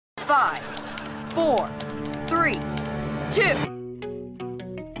5, 4, 3, 2.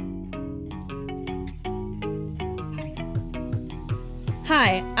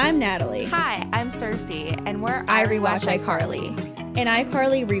 Hi, I'm Natalie. Hi, I'm Cersei, and we're I Rewatch iCarly, an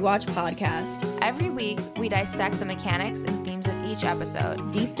iCarly rewatch podcast. Every week, we dissect the mechanics and themes of each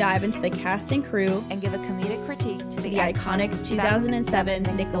episode, Deep dive into the cast and crew, and give a comedic critique to the iconic 2007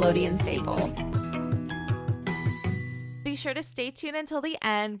 Nickelodeon staple. Be sure to stay tuned until the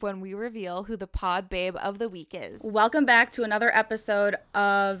end when we reveal who the pod babe of the week is. Welcome back to another episode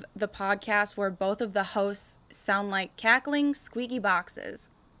of the podcast where both of the hosts sound like cackling, squeaky boxes.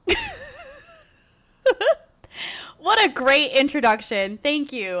 What a great introduction.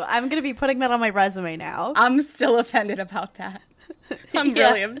 Thank you. I'm going to be putting that on my resume now. I'm still offended about that. I'm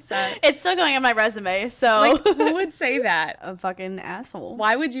really upset. It's still going on my resume, so. Like, who would say that? A fucking asshole.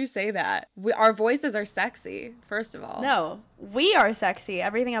 Why would you say that? Our voices are sexy, first of all. No, we are sexy.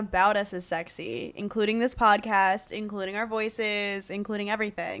 Everything about us is sexy, including this podcast, including our voices, including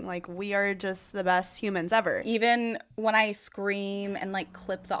everything. Like, we are just the best humans ever. Even when I scream and, like,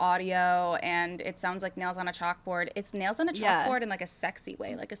 clip the audio and it sounds like nails on a chalkboard, it's nails on a chalkboard in, like, a sexy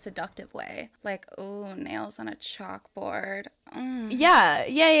way, like a seductive way. Like, oh, nails on a chalkboard.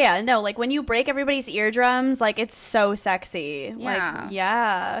 Yeah. No, like, when you break everybody's eardrums, like, it's so sexy. Yeah. Like,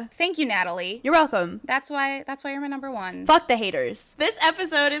 yeah. Thank you, Natalie. You're welcome. That's why you're my number one. Fuck the haters. This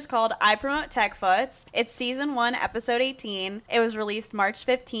episode is called iPromote Techfoots. It's season 1, episode 18. It was released March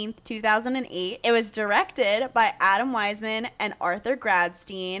 15th, 2008. It was directed by Adam Wiseman and Arthur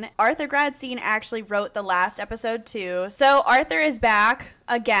Gradstein. Arthur Gradstein actually wrote the last episode too. So Arthur is back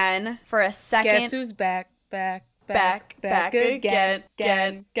again for a second. Guess who's back again.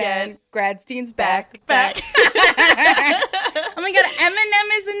 Gradstein's back. Oh my god,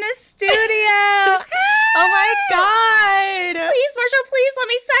 Eminem is in the studio. Oh my god. Please, Marshall, please let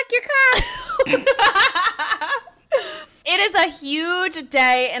me suck your cock. It is a huge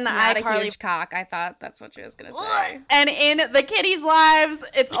day in the Not iCarly. a huge cock. I thought that's what she was gonna say. And in the kiddies' lives,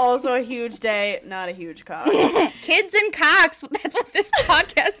 it's also a huge day, not a huge cock. Kids and cocks. That's what this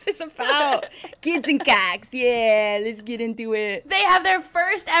podcast is about. Kids and cocks. Yeah, let's get into it. They have their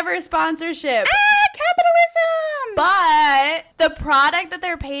first ever sponsorship. Capitalism! But the product that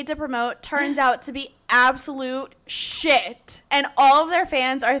they're paid to promote turns out to be absolute shit. And all of their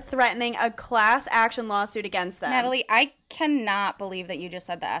fans are threatening a class action lawsuit against them. Natalie, I cannot believe that you just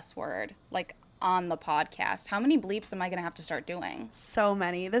said the S word, like, on the podcast. How many bleeps am I gonna have to start doing? So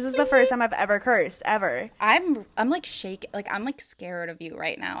many. This is the first time I've ever cursed, ever. I'm like shaking, like, I'm like scared of you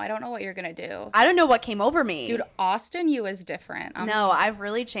right now. I don't know what you're gonna do. I don't know what came over me. Dude, Austin, you is different. No, I've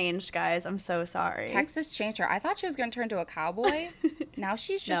really changed, guys. I'm so sorry. Texas changed her. I thought she was gonna turn into a cowboy. Now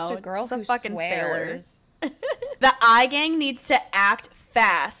she's just a girl just a who fucking swears. The I gang needs to act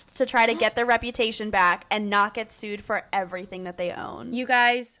fast to try to get their reputation back and not get sued for everything that they own. You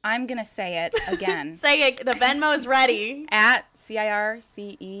guys, I'm gonna say it again. Say it. The Venmo's ready. At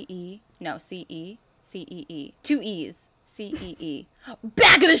CIRCEE. No, CECEE. 2 E's. CEE.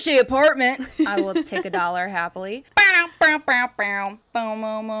 Back of the Shea apartment. I will take $1 happily. The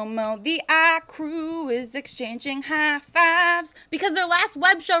I crew is exchanging high fives because their last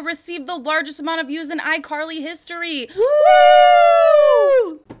web show received the largest amount of views in iCarly history.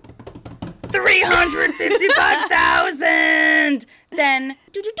 Woo! 355,000. Then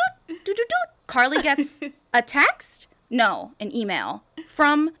Carly gets a text. No, an email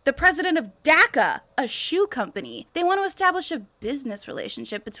from the president of DAKA, a shoe company. They want to establish a business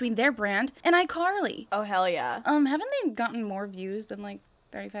relationship between their brand and iCarly. Oh, hell yeah. Haven't they gotten more views than like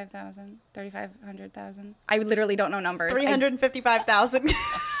 35,000, 3,500,000? I literally don't know numbers. 355,000.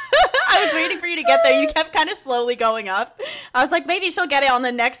 I was waiting for you to get there. You kept kind of slowly going up. I was like, maybe she'll get it on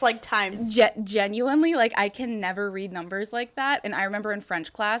the next, like, times. Genuinely, like, I can never read numbers like that. And I remember in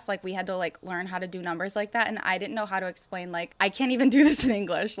French class, like, we had to, like, learn how to do numbers like that. And I didn't know how to explain, like, I can't even do this in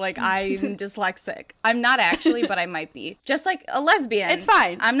English. Like, I'm dyslexic. I'm not actually, but I might be. Just like a lesbian. It's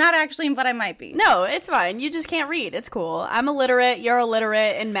fine. I'm not actually, but I might be. No, it's fine. You just can't read. It's cool. I'm illiterate. You're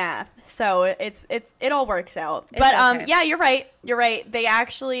illiterate in math. So it all works out. But okay. Yeah, you're right. You're right. They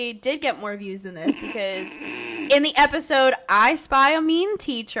actually did get more views than this because in the episode I Spy a Mean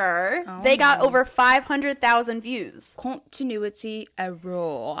Teacher, they got over 500,000 views. Continuity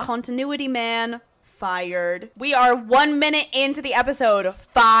error. Continuity man. Fired. We are 1 minute into the episode.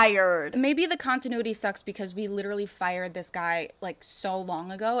 Fired. Maybe the continuity sucks because we literally fired this guy like so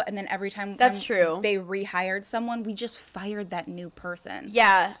long ago, and then every time that's true, they rehired someone, we just fired that new person.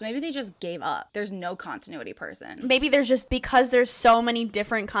 Yeah. So maybe they just gave up. There's no continuity person. Maybe there's just, because there's so many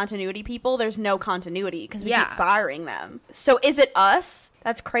different continuity people, there's no continuity because we keep firing them. So is it us?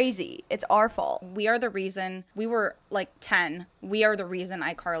 That's crazy. It's our fault. We are the reason, we were like 10. We are the reason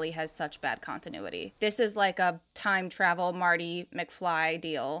iCarly has such bad continuity. This is like a time travel Marty McFly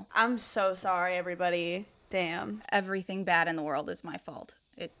deal. I'm so sorry, everybody. Damn. Everything bad in the world is my fault.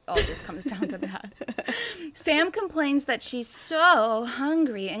 It all just comes down to that. Sam complains that she's so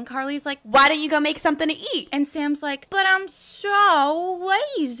hungry, and Carly's like, why don't you go make something to eat? and Sam's like, but I'm so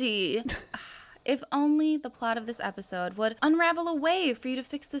lazy. If only the plot of this episode would unravel a way for you to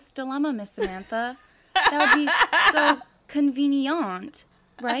fix this dilemma, Miss Samantha. That would be so convenient,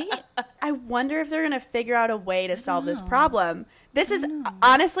 right? I wonder if they're going to figure out a way to solve this problem. This is,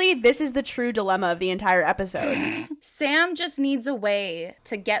 honestly, this is the true dilemma of the entire episode. Sam just needs a way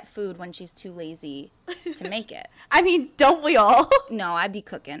to get food when she's too lazy to make it. I mean, don't we all? No, I'd be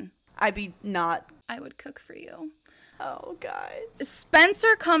cooking. I'd be not. I would cook for you. Oh, guys.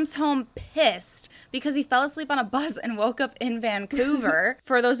 Spencer comes home pissed because he fell asleep on a bus and woke up in Vancouver.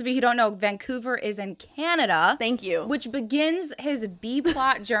 For those of you who don't know, Vancouver is in Canada. Thank you. Which begins his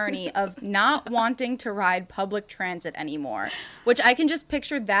B-plot journey of not wanting to ride public transit anymore. Which I can just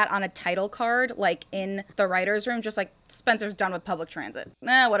picture that on a title card, like in the writer's room, just like, Spencer's done with public transit.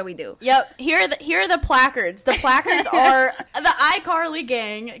 What do we do? Yep. Here are the placards. The placards are the iCarly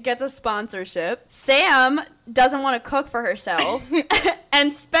gang gets a sponsorship. Sam doesn't want to cook for herself.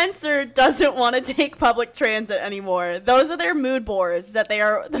 And Spencer doesn't want to take public transit anymore. Those are their mood boards that they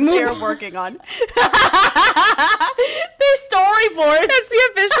are working on. Their storyboards. That's the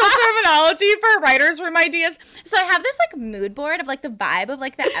official terminology for writers' room ideas. So I have this like mood board of like the vibe of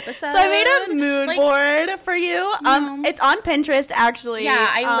like the episode. So I made a mood board for you. It's on Pinterest actually. Yeah,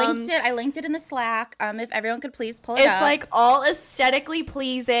 I linked it in the Slack. If everyone could please pull it up. It's like all aesthetically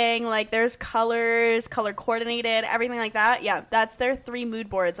pleasing. Like there's colors, color coordinated, everything like that. Yeah, that's their 3 mood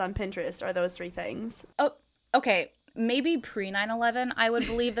boards on Pinterest are those 3 things. Oh, okay. Maybe pre 9/11, I would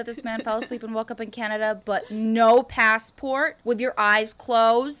believe that this man fell asleep and woke up in Canada, but no passport with your eyes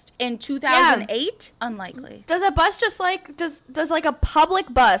closed in 2008? Yeah. Unlikely. Does a bus just like, does like a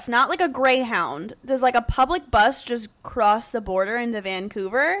public bus, not like a Greyhound, does like a public bus just cross the border into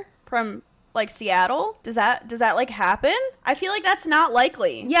Vancouver from like Seattle? Does that like happen? I feel like that's not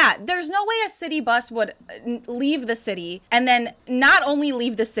likely. Yeah, there's no way a city bus would leave the city and then not only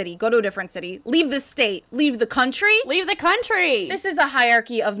leave the city, go to a different city, leave the state, leave the country. Leave the country. This is a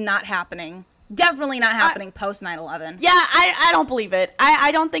hierarchy of not happening. Definitely not happening post 9/11. Yeah, I don't believe it.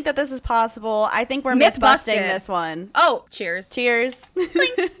 I don't think that this is possible. I think we're myth-busting this one. Oh, cheers. Cheers.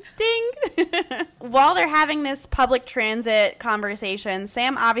 Ding. While they're having this public transit conversation,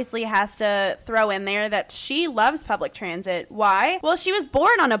 Sam obviously has to throw in there that she loves public transit. Why? Well, she was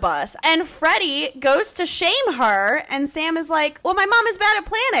born on a bus. And Freddie goes to shame her, and Sam is like, well, my mom is bad at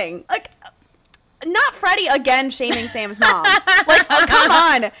planning. Like, not Freddie again shaming Sam's mom. Like, oh, come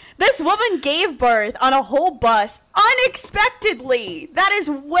on. This woman gave birth on a whole bus unexpectedly. That is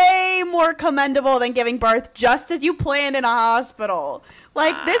way more commendable than giving birth just as you planned in a hospital.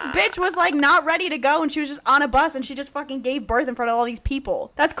 Like, this bitch was, like, not ready to go, and she was just on a bus, and she just fucking gave birth in front of all these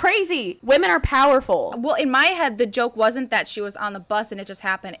people. That's crazy. Women are powerful. Well, in my head, the joke wasn't that she was on the bus and it just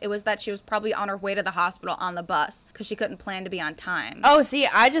happened. It was that she was probably on her way to the hospital on the bus because she couldn't plan to be on time. Oh, see,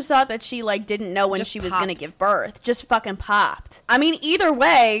 I just thought that she, like, didn't know when Just she was popped. gonna give birth. Just fucking popped. I mean, either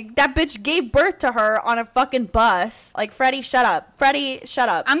way, that bitch gave birth to her on a fucking bus. Like, Freddie, shut up. Freddie, shut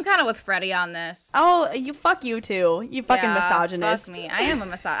up. I'm kind of with Freddie on this. Oh, fuck you too. You fucking Yeah, misogynist. Fuck me. I am a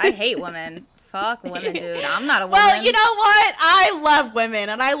misogynist. I hate women. Fuck women, dude. I'm not a woman. Well, you know what? I love women,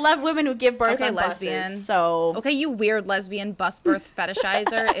 and I love women who give birth on lesbian. buses. So Okay, you weird lesbian bus birth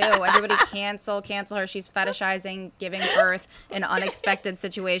fetishizer. Ew, everybody cancel her. She's fetishizing giving birth in unexpected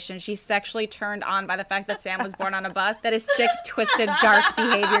situations. She's sexually turned on by the fact that Sam was born on a bus. That is sick, twisted, dark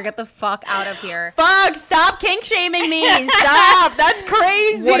behavior. Get the fuck out of here. fuck, stop kink shaming me. Stop. That's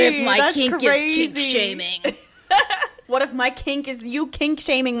crazy. What if my That's kink crazy. is kink shaming? What if my kink is you kink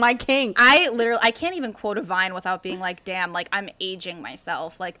shaming my kink? I can't even quote a Vine without being like, damn, like I'm aging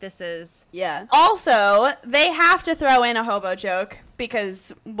myself. Like this is... Yeah. Also, they have to throw in a hobo joke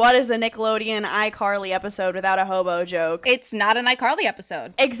because what is a Nickelodeon iCarly episode without a hobo joke? It's not an iCarly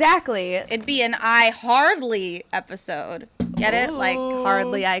episode. Exactly. It'd be an iHardly episode. Get it? Like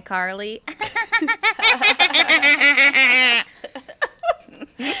hardly iCarly.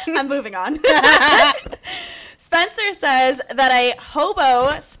 I'm moving on. Spencer says that a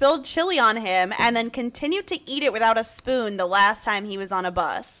hobo spilled chili on him and then continued to eat it without a spoon the last time he was on a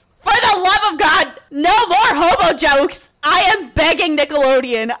bus. For the love of God, no more hobo jokes! I am begging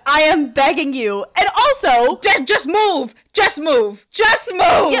Nickelodeon. I am begging you. And Also, just move. Just move.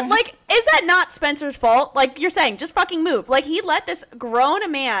 yeah, like, is that not Spencer's fault? Like you're saying, just fucking move. Like, he let this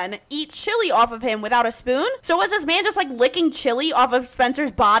grown man eat chili off of him without a spoon. So was this man just like licking chili off of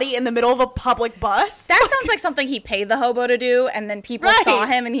Spencer's body in the middle of a public bus? That sounds like something he paid the hobo to do, and then people saw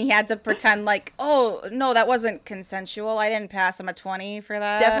him and he had to pretend like, oh, no, that wasn't consensual. I didn't pass him a 20 for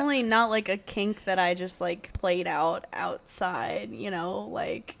that. Definitely not like a kink that I just like played out outside, you know,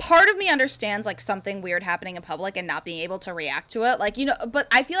 like. Part of me understands like something weird happening in public and not being able to react to it. Like, you know, but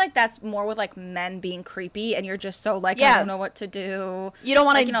I feel like that's more with like men being creepy and you're just so like, I don't know what to do. You don't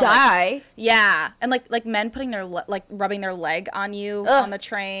want to die. Like, yeah. And like men putting their, like rubbing their leg on you on the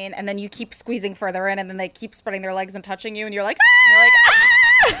train, and then you keep squeezing further in, and then they keep spreading their legs and touching you, and you're like, ah! You're like,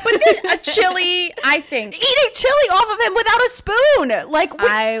 ah! But this, a chili, I think. Eating chili off of him without a spoon. Like,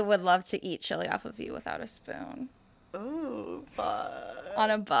 I would love to eat chili off of you without a spoon. Ooh, fuck. On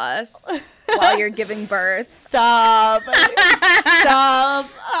a bus while you're giving birth. Stop. Stop.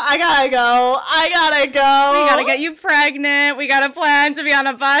 I gotta go. We gotta get you pregnant. We got a plan to be on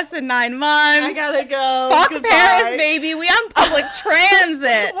a bus in 9 months. I gotta go. Fuck Goodbye. Paris, baby. We on public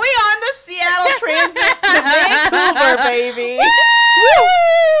transit. We on the Seattle Transit to Vancouver, baby.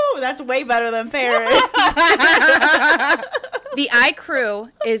 Woo! That's way better than Paris. The iCrew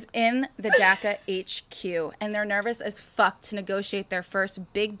is in the DAKA HQ, and they're nervous as fuck to negotiate their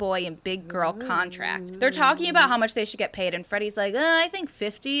first big boy and big girl contract. They're talking about how much they should get paid, and Freddie's like, I think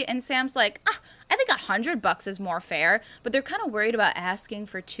 50, and Sam's like, I think $100 is more fair, but they're kind of worried about asking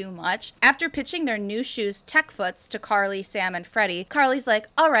for too much. After pitching their new shoes, Techfoots, to Carly, Sam, and Freddie, Carly's like,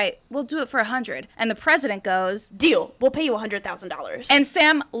 all right, we'll do it for 100. And the president goes, deal, we'll pay you $100,000. And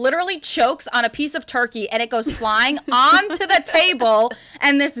Sam literally chokes on a piece of turkey, and it goes flying onto the table,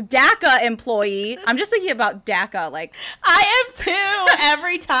 and this DAKA employee, I'm just thinking about DAKA, like. I am too.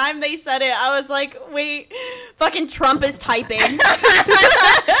 Every time they said it, I was like, wait, fucking Trump is typing.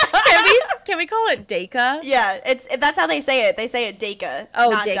 Can we call it DAKA? Yeah, that's how they say it. They say it DAKA,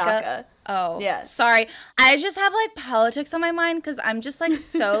 not DAKA. Oh, yeah. Sorry. I just have like politics on my mind because I'm just like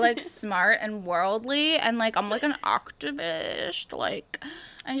so like smart and worldly, and like I'm like an activist. Like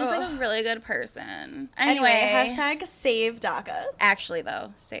I'm just like a really good person. Anyway, hashtag save DAKA. Actually,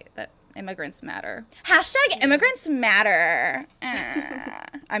 though, say that immigrants matter. Hashtag immigrants matter.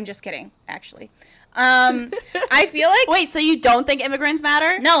 I'm just kidding. Actually. I feel like. Wait, so you don't think immigrants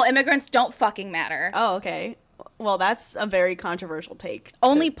matter? No, immigrants don't fucking matter. Oh, okay. Well, that's a very controversial take.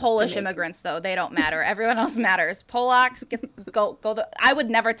 Only Polish immigrants, though, they don't matter. Everyone else matters. Polacks, go. I would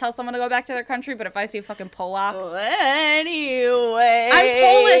never tell someone to go back to their country, but if I see a fucking Polak. Anyway. I'm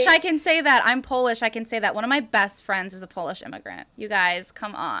Polish, I can say that. I'm Polish, I can say that. One of my best friends is a Polish immigrant. You guys,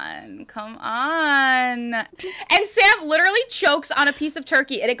 come on. Come on. And Sam literally chokes on a piece of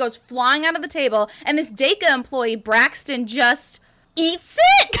turkey, and it goes flying out of the table, and this DAKA employee, Braxton, just eats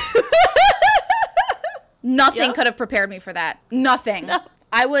it. Nothing could have prepared me for that. Nothing. No.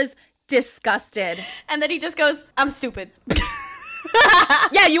 I was disgusted. And then he just goes, I'm stupid.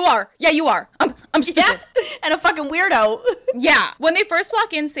 Yeah, you are. Yeah, you are. I'm stupid. Yeah. And a fucking weirdo. Yeah. When they first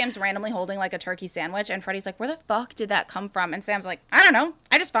walk in, Sam's randomly holding like a turkey sandwich, and Freddie's like, where the fuck did that come from? And Sam's like, I don't know.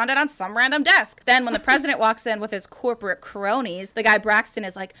 I just found it on some random desk. Then when the president walks in with his corporate cronies, the guy Braxton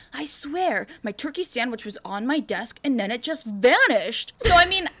is like, I swear, my turkey sandwich was on my desk and then it just vanished. So, I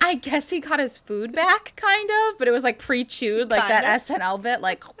mean, I guess he got his food back, kind of, but it was like pre-chewed, like that SNL bit,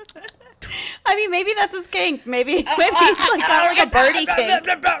 like... I mean, maybe that's his kink. Maybe it's like got like a birdie kink.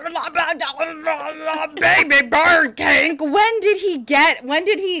 Baby bird kink. When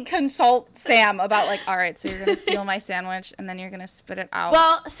did he consult Sam about like, all right, so you're gonna steal my sandwich and then you're gonna spit it out?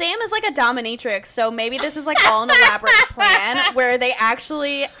 Well, Sam is like a dominatrix, so maybe this is like all an elaborate plan where they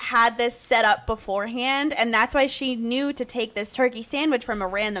actually had this set up beforehand, and that's why she knew to take this turkey sandwich from a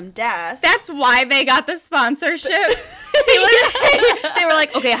random desk. That's why they got the sponsorship. They were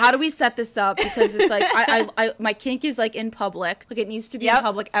like, okay, how do we set this up? Because it's like I my kink is like in public. Like it needs to be in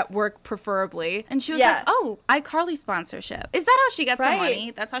public at work preferably. And she was like, oh, iCarly sponsorship. Is that how she gets her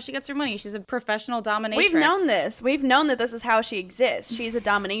money? That's how she gets her money. She's a professional dominatrix. We've known this. We've known that this is how she exists. She's a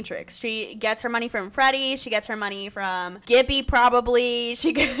dominatrix. She gets her money from Freddie. She gets her money from Gibby probably.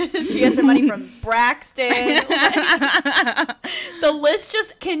 She gets her money from Braxton. The list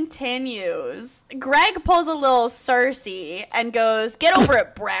just continues. Greg pulls a little Cersei and goes, get over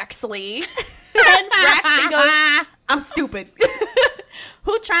it, Braxley. And Braxton goes, I'm stupid.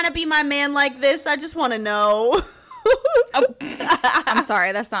 Who trying to be my man like this? I just want to know. Oh, I'm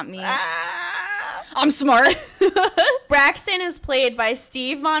sorry, that's not me. I'm smart. Braxton is played by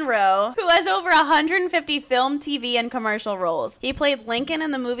Steve Monroe, who has over 150 film, TV, and commercial roles. He played Lincoln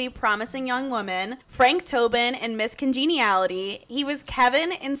in the movie Promising Young Woman, Frank Tobin in Miss Congeniality. He was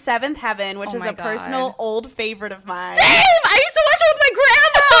Kevin in Seventh Heaven, which is a personal old favorite of mine. Same! I used to watch it with my grandma!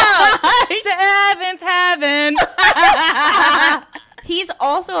 Seventh Heaven! He's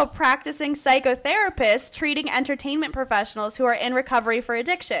also a practicing psychotherapist treating entertainment professionals who are in recovery for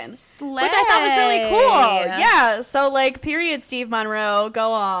addiction. Slay. Which I thought was really cool. Yeah, so like, period, Steve Monroe,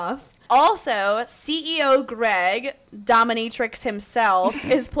 go off. Also, CEO Greg, dominatrix himself,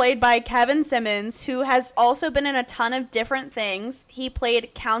 is played by Kevin Simmons, who has also been in a ton of different things. He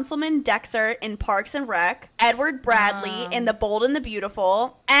played Councilman Dexter in Parks and Rec, Edward Bradley in The Bold and the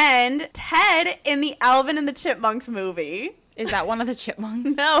Beautiful, and Ted in the Alvin and the Chipmunks movie. Is that one of the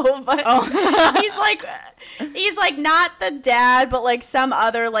chipmunks? No, but he's like not the dad, but like some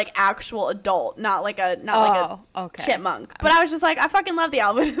other like actual adult, not like a chipmunk. But I was just like, I fucking love the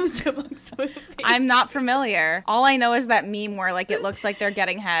Alvin and the Chipmunks movie. I'm not familiar. All I know is that meme where like it looks like they're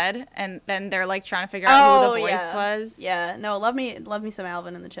getting head, and then they're like trying to figure out who the voice was. Yeah, no, love me some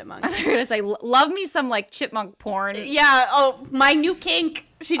Alvin and the Chipmunks. I was gonna say, love me some like chipmunk porn. Yeah. Oh, my new kink.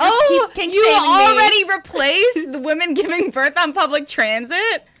 She just keeps kink shaming me. You already replaced the women giving birth on public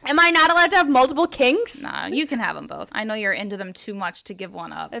transit? Am I not allowed to have multiple kinks? Nah, you can have them both. I know you're into them too much to give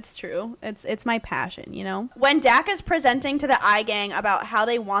one up. It's true. It's my passion, you know? When DAKA's presenting to the iGang about how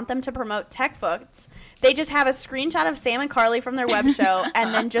they want them to promote Techfoots, they just have a screenshot of Sam and Carly from their web show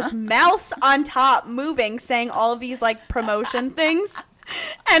and then just mouths on top moving, saying all of these, like, promotion things.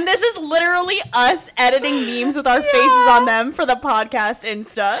 And this is literally us editing memes with our faces on them for the podcast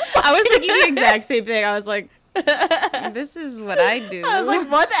Insta. I was thinking the exact same thing. I was like, this is what I do. I was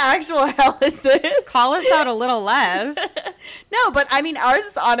like, what the actual hell is this? Call us out a little less. No, but I mean, ours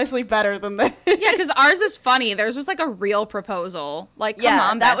is honestly better than this. Yeah, because ours is funny. Theirs was like a real proposal. Like, come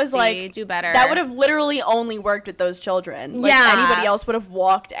on, that was like, do better. That would have literally only worked with those children. Like, anybody else would have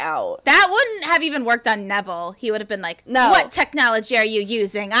walked out. That wouldn't have even worked on Neville. He would have been like, no. What technology are you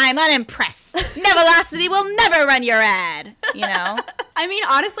using? I'm unimpressed. Nevelocity will never run your ad. You know? I mean,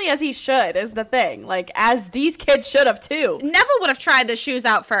 honestly, as he should, is the thing. Like, as these kids should have, too. Neville would have tried the shoes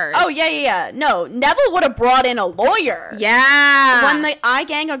out first. Oh, yeah. No, Neville would have brought in a lawyer. Yeah. When the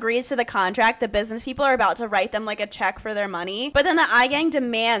iGang agrees to the contract, the business people are about to write them, like, a check for their money. But then the iGang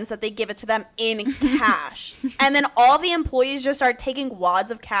demands that they give it to them in cash. And then all the employees just start taking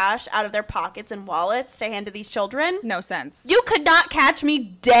wads of cash out of their pockets and wallets to hand to these children. No sense. You could not catch me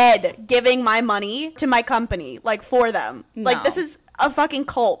dead giving my money to my company, like, for them. No. Like, this is a fucking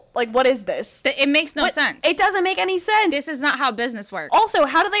cult. Like, what is this? It makes no sense. It doesn't make any sense. This is not how business works. Also,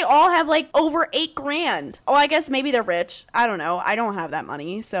 how do they all have like over $8,000? Oh, I guess maybe they're rich. I don't know. I don't have that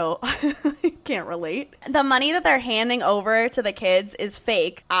money, so I can't relate. The money that they're handing over to the kids is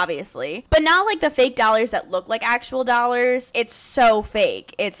fake, obviously, but not like the fake dollars that look like actual dollars. It's so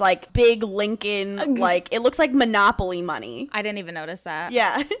fake. It's like big Lincoln, like it looks like Monopoly money. I didn't even notice that.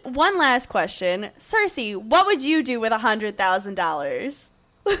 Yeah. One last question. Cersei, what would you do with $100,000?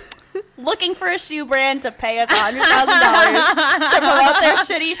 Looking for a shoe brand to pay us $100,000 to promote their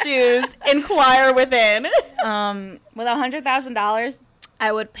shitty shoes. Inquire within. With $100,000,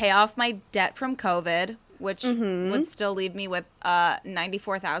 I would pay off my debt from COVID, which would still leave me with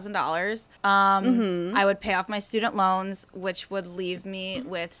 $94,000. I would pay off my student loans, which would leave me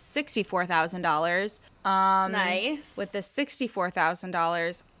with $64,000. Nice. With the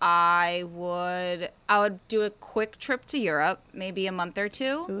 $64,000, I would do a quick trip to Europe, maybe a month or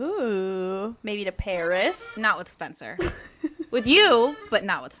two. Ooh, maybe to Paris. Not with Spencer. With you, but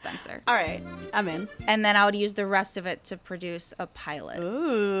not with Spencer. All right, I'm in. And then I would use the rest of it to produce a pilot.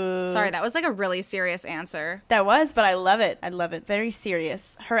 Ooh. Sorry, that was like a really serious answer. That was, but I love it. I love it. Very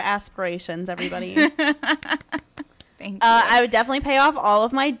serious. Her aspirations, everybody. Thank you. I would definitely pay off all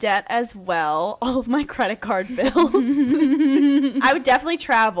of my debt as well. All of my credit card bills. I would definitely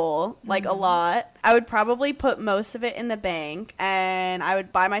travel, like, a lot. I would probably put most of it in the bank. And I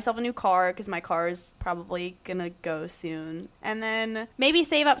would buy myself a new car because my car is probably going to go soon. And then maybe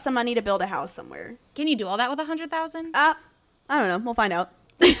save up some money to build a house somewhere. Can you do all that with $100,000? I don't know. We'll find out.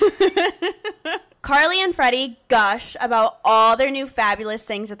 Carly and Freddie gush about all their new fabulous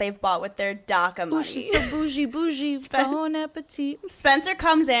things that they've bought with their DAKA money. She's so bougie. Bon appetit. Spencer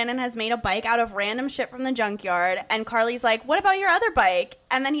comes in and has made a bike out of random shit from the junkyard. And Carly's like, what about your other bike?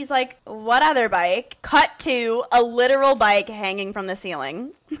 And then he's like, what other bike? Cut to a literal bike hanging from the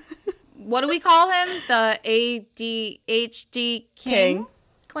ceiling. What do we call him? The ADHD King?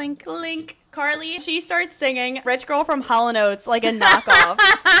 Clink. Clink. Carly, she starts singing Rich Girl from Hall & Oates like a knockoff.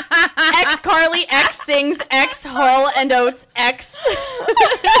 X Carly, X sings, X Hall & Oates, X.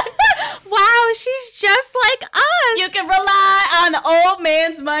 Wow, she's just like us. You can rely on the old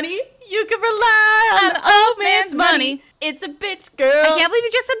man's money. You can rely on the old man's money. It's a bitch, girl. I can't believe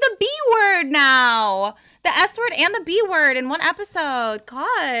you just said the B word now. The S word and the B word in one episode.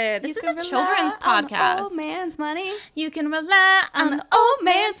 God, this is a children's podcast. The old man's money. You can rely on the old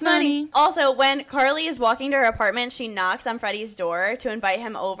man's money. Also, when Carly is walking to her apartment, she knocks on Freddie's door to invite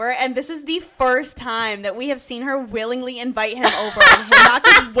him over, and this is the first time that we have seen her willingly invite him over, and him not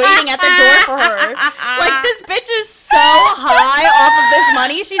just waiting at the door for her. Like, this bitch is so high off of this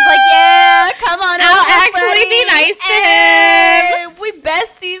money. She's like, yeah, come on I'll over, actually Freddie. be nice to Hey, him. we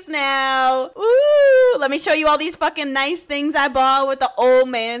besties now. Ooh, let me show you all these fucking nice things I bought with the old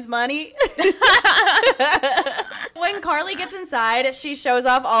man's money. When Carly gets inside, she shows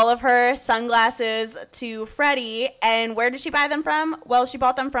off all of her sunglasses to Freddie. And where did she buy them from? Well, she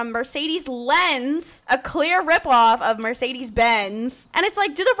bought them from Mercedes Lens, a clear ripoff of Mercedes-Benz. And it's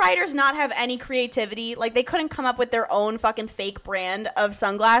like, do the writers not have any creativity? Like, they couldn't come up with their own fucking fake brand of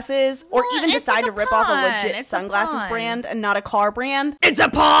sunglasses, or even decide to rip off a legit sunglasses brand and not a car brand. It's a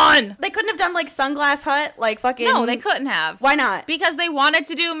pun. They couldn't have done like Sunglass Hut, like fucking. No, they couldn't have. Why not? Because they wanted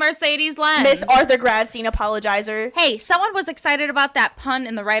to do Mercedes Lens. Miss Arthur Gradstein apologizer. Hey, someone was excited about that pun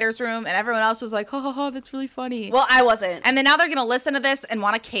in the writer's room, and everyone else was like, ha ha ha, that's really funny. Well, I wasn't. And then now they're going to listen to this and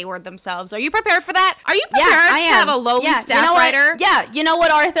want to K-word themselves. Are you prepared for that? Are you prepared I am. to have a lowly staff you know writer? Yeah, you know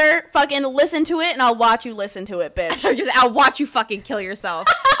what, Arthur? Fucking listen to it, and I'll watch you listen to it, bitch. I'll watch you fucking kill yourself.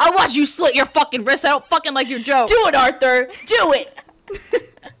 I'll watch you slit your fucking wrist. I don't fucking like your joke. Do it, Arthur. Do it.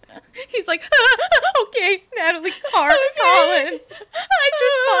 He's like, okay, Natalie Collins. I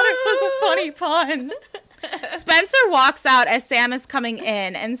just thought it was a funny pun. Spencer walks out as Sam is coming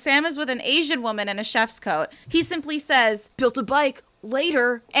in, and Sam is with an Asian woman in a chef's coat. He simply says, built a bike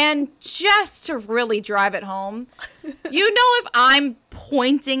later. And just to really drive it home, you know, if I'm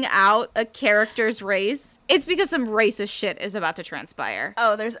pointing out a character's race, it's because some racist shit is about to transpire.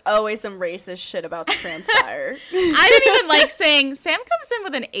 Oh, there's always some racist shit about to transpire. I didn't even like saying Sam comes in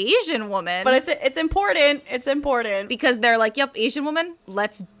with an Asian woman. But it's important. It's important. Because they're like, yep, Asian woman,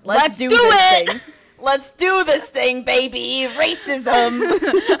 let's do this it. thing. Let's do this thing, baby. Racism.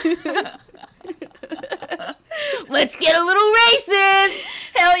 Let's get a little racist.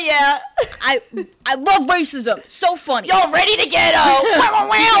 Hell yeah. I love racism. So funny. Y'all ready to get racist?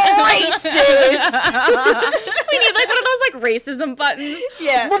 We need like one of those like racism buttons.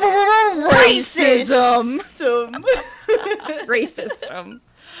 Yeah. Racism. Racism.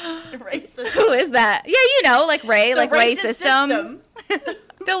 Racist. Who is that? Yeah, you know, like Ray, like Ray system. system.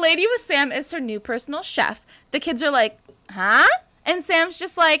 The lady with Sam is her new personal chef. The kids are like, huh? And Sam's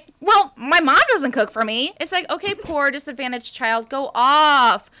just like, well, my mom doesn't cook for me. It's like, okay, poor disadvantaged child, go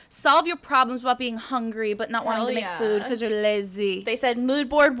off. Solve your problems about being hungry but not wanting to make food because you're lazy. They said mood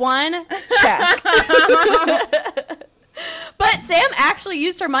board 1, check. But Sam actually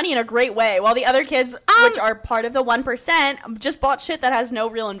used her money in a great way, while the other kids, which are part of the 1%, just bought shit that has no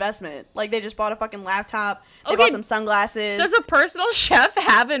real investment. Like, they just bought a fucking laptop. They bought some sunglasses. Does a personal chef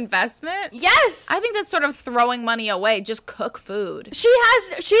have investment? Yes. I think that's sort of throwing money away. Just cook food. She's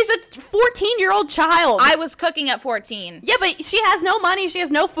a 14-year-old child. I was cooking at 14. Yeah, but she has no money. She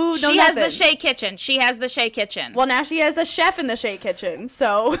has no food. She has the Shea Kitchen. She has the Shea Kitchen. Well, now she has a chef in the Shea Kitchen,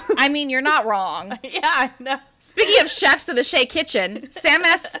 so. I mean, you're not wrong. Yeah, I know. Speaking of chefs in the Shea Kitchen, Sam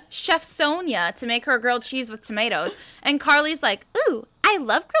asks Chef Sonia to make her grilled cheese with tomatoes, and Carly's like, ooh, I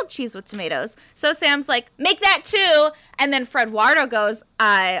love grilled cheese with tomatoes. So Sam's like, make that too. And then Fred Wardo goes,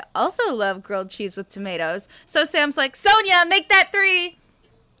 I also love grilled cheese with tomatoes. So Sam's like, Sonia, make that 3.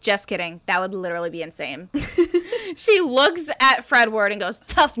 Just kidding. That would literally be insane. She looks at Fred Ward and goes,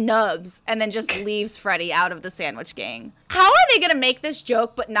 tough nubs, and then just leaves Freddie out of the sandwich gang. How are they going to make this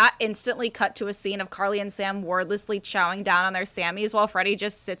joke but not instantly cut to a scene of Carly and Sam wordlessly chowing down on their Sammies while Freddie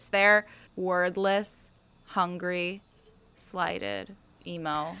just sits there, wordless, hungry, slighted,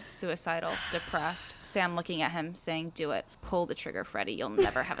 emo, suicidal, depressed. Sam looking at him saying, do it. Pull the trigger, Freddie. You'll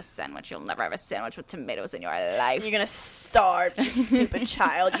never have a sandwich. You'll never have a sandwich with tomatoes in your life. You're gonna starve, you stupid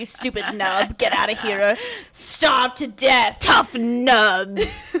child. You stupid nub. Get out of here. Starve to death. Tough nub.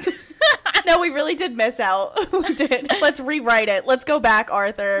 No, we really did miss out. We did. Let's rewrite it. Let's go back,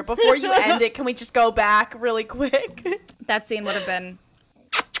 Arthur. Before you end it, can we just go back really quick? That scene would have been...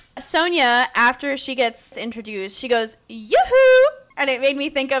 Sonia, after she gets introduced, she goes, yoo-hoo! And it made me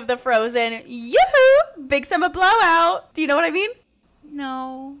think of the Frozen, yoo-hoo! Big summer blowout. Do you know what I mean?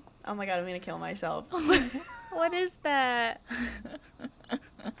 No. Oh my god, I'm gonna kill myself. What is that?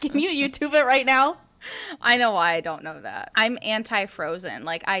 Can you YouTube it right now? I know why I don't know that. I'm anti-Frozen.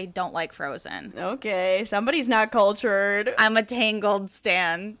 Like, I don't like Frozen. Okay, somebody's not cultured. I'm a Tangled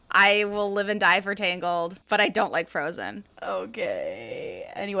stan. I will live and die for Tangled, but I don't like Frozen. Okay.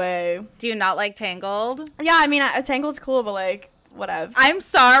 Anyway. Do you not like Tangled? Yeah, I mean, Tangled's cool, but like, whatever. I'm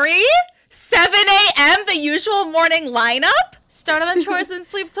sorry? 7 a.m. the usual morning lineup? Start on the chores and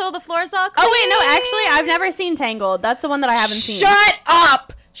sleep till the floor's all clean. Oh, wait, no, actually, I've never seen Tangled. That's the one that I haven't seen. Shut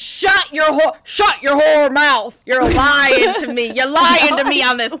up! Shut your whore mouth. You're lying to me. You're lying to me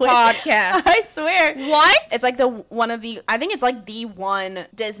on this podcast. I swear. What? It's like I think it's like the one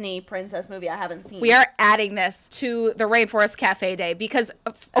Disney princess movie I haven't seen. We are adding this to the Rainforest Cafe Day because,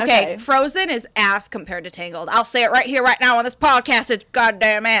 okay, Frozen is ass compared to Tangled. I'll say it right here, right now on this podcast. It's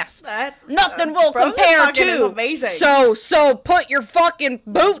goddamn ass. That's nothing will Frozen compare to. Is amazing. So put your fucking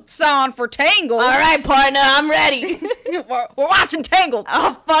boots on for Tangled. All right, partner, I'm ready. We're watching Tangled.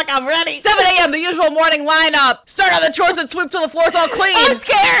 Oh, fuck, I'm ready. 7 a.m. the usual morning lineup. Start on the chores and sweep till the floor's all clean. I'm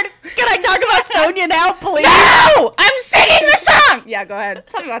scared. Can I talk about Sonia now, please? No! I'm singing the song! Yeah, go ahead.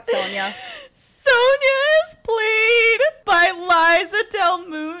 Tell me about Sonia. Sonia is played by Liza Del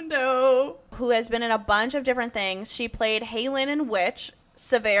Mundo, who has been in a bunch of different things. She played Haylin in Witch,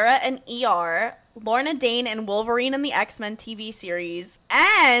 Severa in ER, Lorna Dane and Wolverine in the X-Men TV series,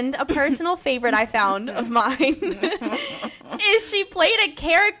 and a personal favorite I found of mine is she played a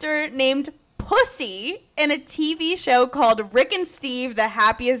character named Pussy in a TV show called Rick and Steve, the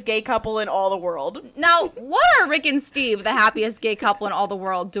happiest gay couple in all the world. Now, what are Rick and Steve, the happiest gay couple in all the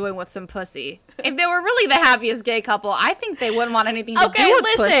world, doing with some pussy? If they were really the happiest gay couple, I think they wouldn't want anything to do with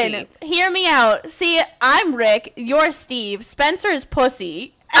pussy. Hear me out. See, I'm Rick, you're Steve, Spencer is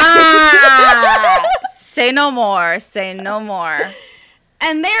Pussy. Say no more. Say no more.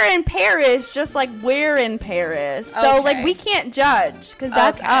 And they're in Paris just like we're in Paris. So, Okay. like, we can't judge because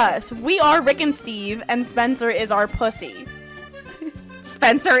that's us. We are Rick and Steve, and Spencer is our pussy.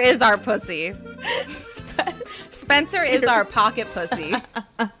 Spencer is our pussy. Spencer is our pocket pussy.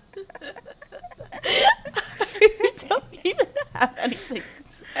 We don't even have anything to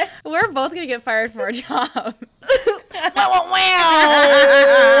say. We're both going to get fired for our job.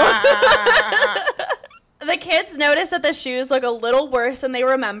 The kids notice that the shoes look a little worse than they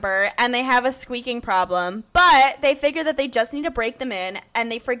remember, and they have a squeaking problem, but they figure that they just need to break them in,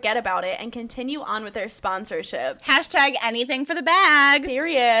 and they forget about it and continue on with their sponsorship. Hashtag anything for the bag.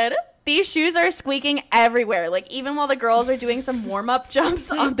 Period. These shoes are squeaking everywhere, like even while the girls are doing some warm-up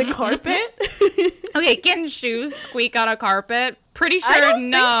jumps on the carpet. Okay, can shoes squeak on a carpet? Pretty sure I don't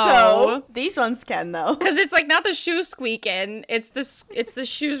no. think so. These ones can, though. Because it's like not the shoe squeaking, it's the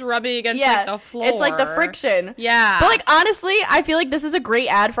shoes rubbing against like the floor. It's like the friction. Yeah. But like honestly, I feel like this is a great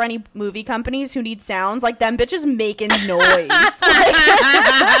ad for any movie companies who need sounds. Like them bitches making noise.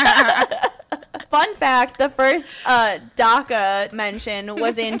 Fun fact, the first DAKA mention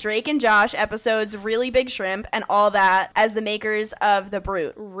was in Drake and Josh episodes Really Big Shrimp and All That as the makers of The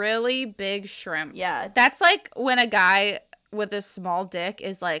Brute. Really big shrimp. Yeah. That's like when a guy with a small dick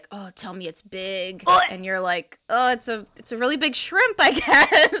is like, oh, tell me it's big. And you're like, oh, it's a really big shrimp, I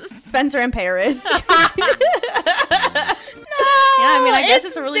guess. Spencer in Paris. No, yeah, I mean, I guess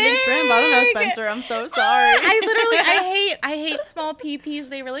it's a really big shrimp. I don't know, Spencer. I'm so sorry. I hate small peepees.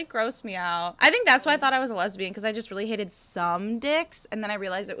 They really gross me out. I think that's why I thought I was a lesbian, because I just really hated some dicks, and then I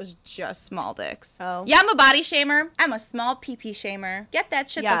realized it was just small dicks. Oh. Yeah, I'm a body shamer. I'm a small peepee shamer. Get that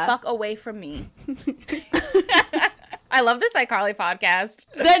shit the fuck away from me. I love this iCarly podcast.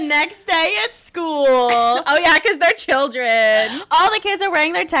 The next day at school. Oh, yeah, because they're children. All the kids are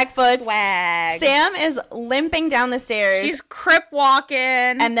wearing their Techfoots. Swag. Sam is limping down the stairs. She's crip walking.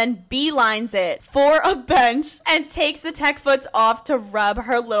 And then beelines it for a bench and takes the Techfoots off to rub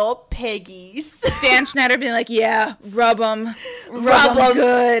her little piggies. Dan Schneider being like, yeah, rub them. Rub them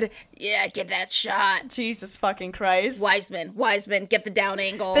good. Yeah, get that shot. Jesus fucking Christ. Wiseman, get the down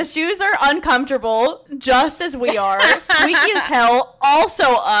angle. The shoes are uncomfortable, just as we are. Squeaky as hell, also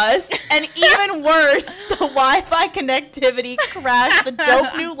us. And even worse, the Wi-Fi connectivity crashed the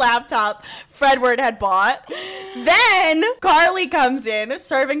dope new laptop Fredward had bought. Then Carly comes in,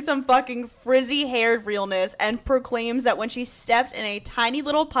 serving some fucking frizzy-haired realness, and proclaims that when she stepped in a tiny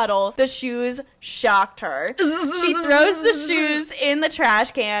little puddle, the shoes shocked her. She throws the shoes in the trash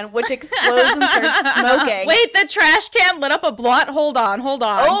can, which explodes and starts smoking. Wait, the trash can lit up a blunt? Hold on.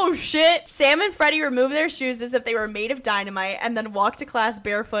 Oh shit. Sam and Freddie remove their shoes as if they were made of dynamite and then walk to class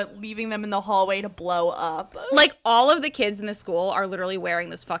barefoot, leaving them in the hallway to blow up. Like, all of the kids in the school are literally wearing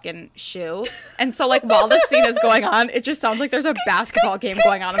this fucking shoe. And so, like, while this scene is going on, it just sounds like there's a basketball game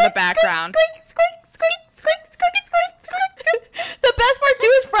going on in the background. The best part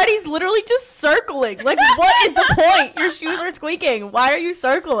too is Freddy's literally just circling. Like, what is the point? Your shoes are squeaking. Why are you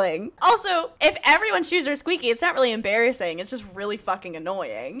circling? Also, if everyone's shoes are squeaky, it's not really embarrassing. It's just really fucking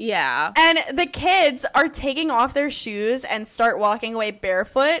annoying. Yeah. And the kids are taking off their shoes and start walking away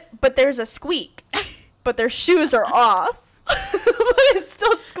barefoot, but there's a squeak. But their shoes are off. But it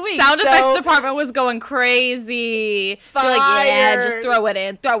still squeaks. Sound effects department was going crazy. Fire. They're like, yeah, just throw it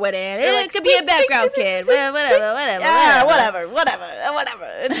in. It like, could be a background kid. Whatever. Yeah, whatever.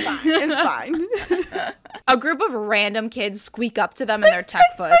 It's fine. It's fine. A group of random kids squeak up to them in their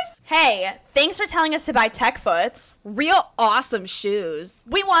Techfoots. Hey, thanks for telling us to buy Techfoots. Real awesome shoes.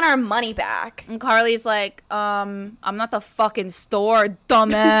 We want our money back. And Carly's like, I'm not the fucking store,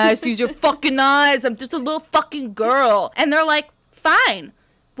 dumbass. Use your fucking eyes. I'm just a little fucking girl. And they're like, fine.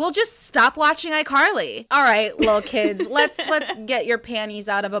 We'll just stop watching iCarly. All right, little kids, let's get your panties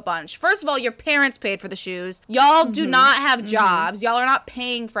out of a bunch. First of all, your parents paid for the shoes. Y'all do not have jobs. Y'all are not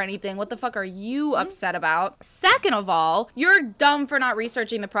paying for anything. What the fuck are you upset about? Second of all, you're dumb for not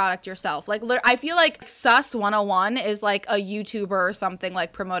researching the product yourself. Like, I feel like Sus 101 is like a YouTuber or something,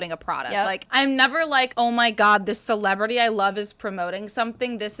 like promoting a product. Yep. Like, I'm never like, oh my God, this celebrity I love is promoting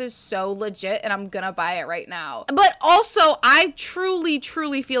something. This is so legit and I'm gonna buy it right now. But also, I truly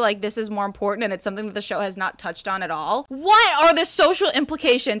feel like this is more important and it's something that the show has not touched on at all. What are the social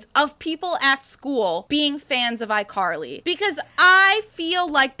implications of people at school being fans of iCarly? Because I feel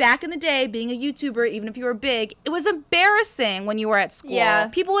like back in the day, being a YouTuber, even if you were big, it was embarrassing when you were at school. Yeah.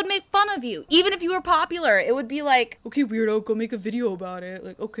 People would make fun of you. Even if you were popular, it would be like, okay, weirdo, go make a video about it.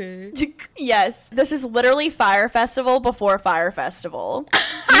 Like, okay. Yes, this is literally Fire Festival before Fire Festival.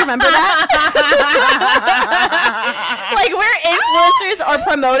 Do you remember that? Like, where influencers are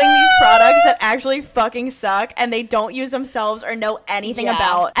promoting these products that actually fucking suck and they don't use themselves or know anything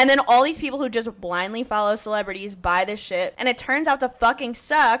about. And then all these people who just blindly follow celebrities buy this shit and it turns out to fucking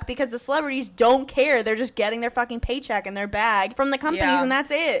suck because the celebrities don't care. They're just getting their fucking paycheck in their bag from the companies and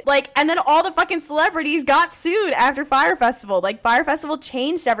that's it. Like, and then all the fucking celebrities got sued after Fire Festival. Like, Fire Festival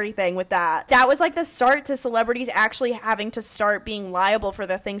changed everything with that. That was like the start to celebrities actually having to start being liable for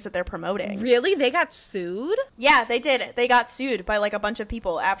the things that they're promoting. Really? They got sued? Yeah, they did. They got sued by like a bunch of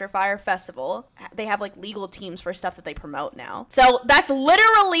people after Fire Festival. They have like legal teams for stuff that they promote now. So that's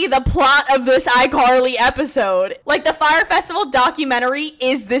literally the plot of this iCarly episode. Like, the Fire Festival documentary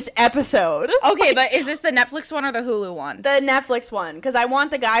is this episode. Okay, but is this the Netflix one or the Hulu one? The Netflix one, because I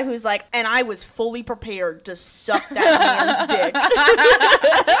want the guy who's like, and I was fully prepared to suck that man's dick.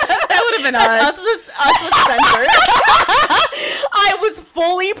 That would have been us. Us with Spencer. I was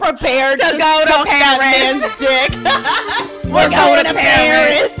fully prepared to go to suck that Paris. man's dick. We're going to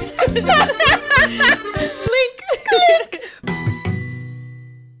Paris. Link.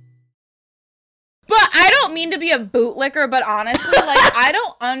 But I don't mean to be a bootlicker, but honestly, like, I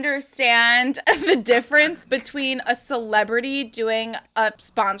don't understand the difference between a celebrity doing a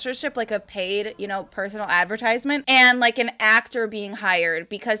sponsorship, like a paid, personal advertisement, and like an actor being hired,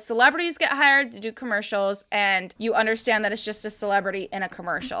 because celebrities get hired to do commercials and you understand that it's just a celebrity in a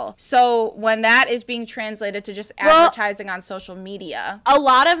commercial. So when that is being translated to just advertising on social media. A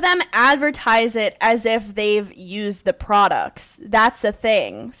lot of them advertise it as if they've used the products. That's the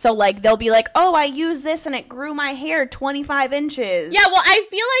thing. So like, they'll be like, oh, I use this and it grew my hair 25 inches. Yeah, well, I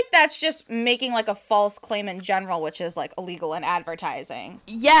feel like that's just making like a false claim in general, which is like illegal in advertising.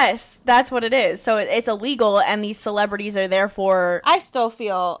 Yes, that's what it is. So it's illegal and these celebrities are therefore... I still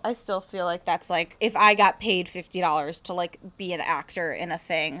feel like that's like, if I got paid $50 to like be an actor in a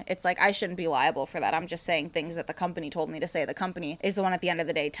thing, it's like I shouldn't be liable for that. I'm just saying things that the company told me to say. The company is the one at the end of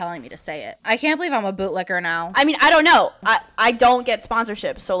the day telling me to say it. I can't believe I'm a bootlicker now. I mean, I don't know. I don't get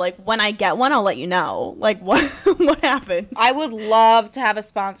sponsorships, so like when I get one, I'll let you know. Like, what happens? I would love to have a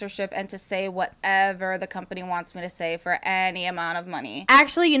sponsorship and to say whatever the company wants me to say for any amount of money.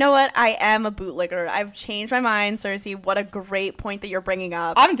 Actually, you know what? I am a bootlicker. I've changed my mind, Cersei. What a great point that you're bringing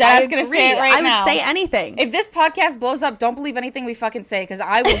up. I'm dead gonna say it right now. I would say anything. If this podcast blows up, don't believe anything we fucking say, because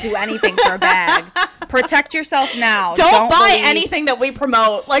I will do anything for a bag. Protect yourself now. Don't buy anything that we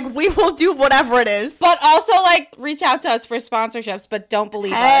promote. Like, we will do whatever it is. But also, like, reach out to us for sponsorships, but don't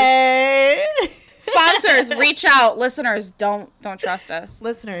believe us. Sponsors, reach out. Listeners, don't trust us.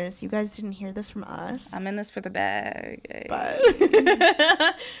 Listeners, you guys didn't hear this from us. I'm in this for the bag. But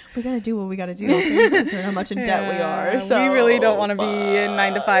we gotta do what we gotta do. Okay? Considering how much in debt we are. So we really don't want to be in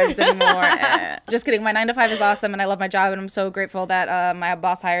 9-to-5s anymore. Just kidding. My 9-to-5 is awesome, and I love my job, and I'm so grateful that my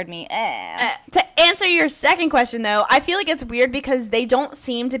boss hired me. To answer your second question, though, I feel like it's weird because they don't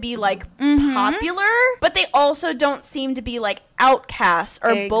seem to be like popular, but they also don't seem to be like outcasts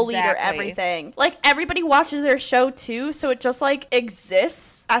or bullied or Exactly. everything. Like, everybody watches their show too, so it just, like,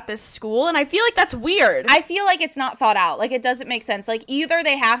 exists at this school, and I feel like that's weird. I feel like it's not thought out. Like, it doesn't make sense. Like, either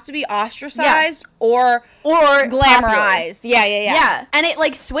they have to be ostracized or glamorized. Yeah. And it,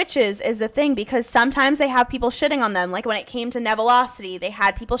 like, switches is the thing, because sometimes they have people shitting on them. Like, when it came to Nevelocity, they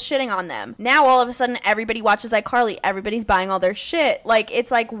had people shitting on them. Now, all of a sudden, everybody watches iCarly. Everybody's buying all their shit. Like,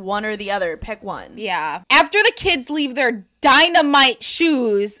 it's, like, one or the other. Pick one. Yeah. After the kids leave their dynamite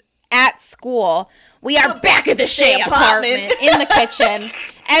shoes at school, we are back at the Shea apartment in the kitchen.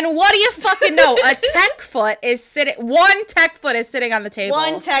 And what do you fucking know? One Techfoot is sitting on the table.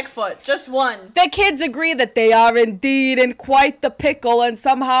 One Techfoot. Just one. The kids agree that they are indeed in quite the pickle, and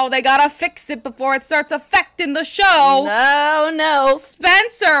somehow they gotta fix it before it starts affecting the show. No.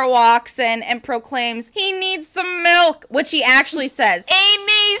 Spencer walks in and proclaims he needs some milk, which he actually says. He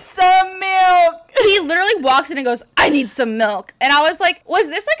needs some milk. He literally walks in and goes, I need some milk. And I was like, was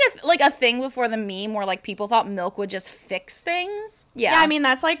this like a thing before the meme where like people thought milk would just fix things? Yeah, I mean,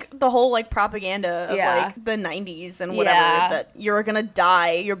 that's like the whole like propaganda of like the 90s and whatever, that you're gonna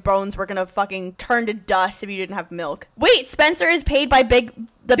die, your bones were gonna fucking turn to dust if you didn't have milk. Wait, Spencer is paid by big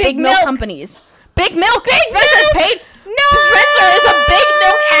milk companies. Big milk. Spencer's paid. No! Spencer is a big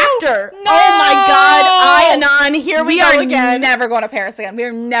milk actor. No! Oh my god, Ianon, here we go again. We are never going to Paris again. We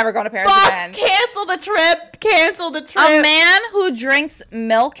are never going to Paris Fuck, again. cancel the trip. A man who drinks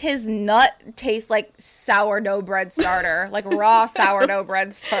milk, his nut tastes like sourdough bread starter. Like raw sourdough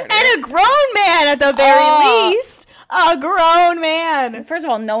bread starter. And a grown man at the very least. A grown man. First of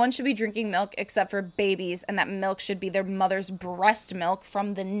all, no one should be drinking milk except for babies, and that milk should be their mother's breast milk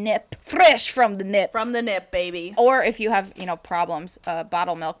from the nip. Fresh from the nip. From the nip, baby. Or if you have, problems,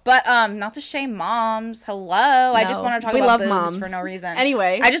 bottle milk. But not to shame moms. Hello. I just want to talk about boobs moms for no reason.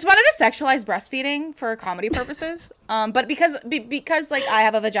 Anyway. I just wanted to sexualize breastfeeding for comedy purposes. But because like I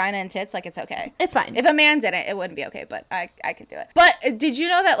have a vagina and tits, like it's okay. It's fine. If a man didn't, it wouldn't be okay, but I could do it. But did you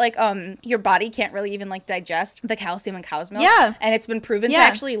know that like your body can't really even like digest the calcium in cow's milk? Yeah. And it's been proven to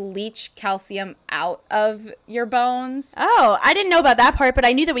actually leach calcium out of your bones. Oh, I didn't know about that part, but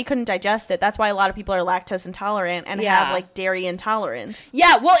I knew that we couldn't digest it. That's why a lot of people are lactose intolerant and have like dairy intolerance.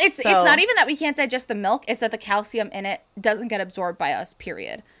 Yeah, well, it's not even that we can't digest the milk, it's that the calcium in it doesn't get absorbed by us,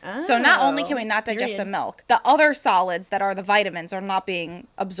 period. So not only can we not digest the milk, the other solids that are the vitamins are not being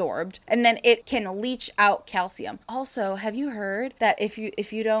absorbed, and then it can leach out calcium. Also, have you heard that if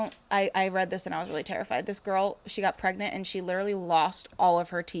you don't, I read this and I was really terrified. This girl, she got pregnant and she literally lost all of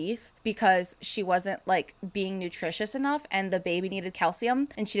her teeth because she wasn't like being nutritious enough and the baby needed calcium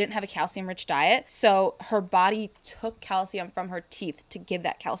and she didn't have a calcium rich diet. So her body took calcium from her teeth to give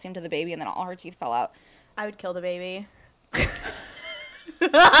that calcium to the baby, and then all her teeth fell out. I would kill the baby.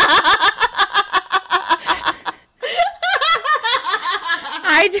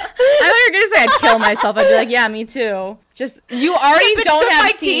 I thought you were gonna say I'd kill myself. I'd be like, yeah, me too. Just, you already don't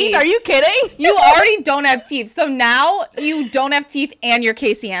have teeth. Are you kidding? You already don't have teeth. So now you don't have teeth and you're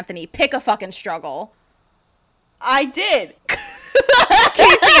Casey Anthony. Pick a fucking struggle. I did.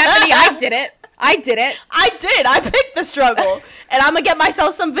 Casey Anthony, I did it. I did. I picked the struggle. And I'm gonna get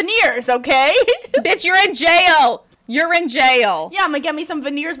myself some veneers, okay? Bitch, you're in jail. You're in jail. Yeah, I'm gonna get me some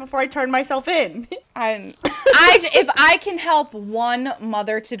veneers before I turn myself in. If I can help one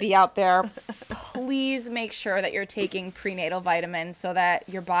mother to be out there, please make sure that you're taking prenatal vitamins so that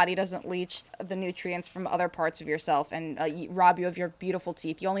your body doesn't leach the nutrients from other parts of yourself and rob you of your beautiful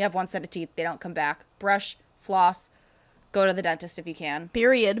teeth. You only have one set of teeth. They don't come back. Brush, floss, go to the dentist if you can.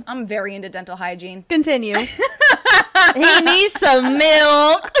 Period. I'm very into dental hygiene. Continue. He needs some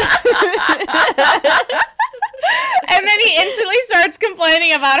milk. And then he instantly starts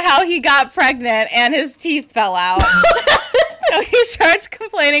complaining about how he got pregnant and his teeth fell out. So he starts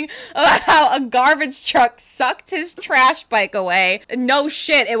complaining about how a garbage truck sucked his trash bike away. No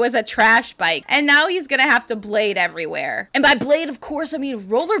shit, it was a trash bike. And now he's gonna have to blade everywhere. And by blade, of course, I mean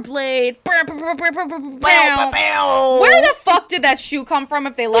rollerblade. Where the fuck did that shoe come from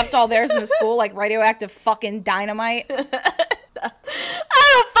if they left all theirs in the school like radioactive fucking dynamite? I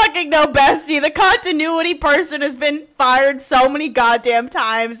don't fucking know, bestie. The continuity person has been fired so many goddamn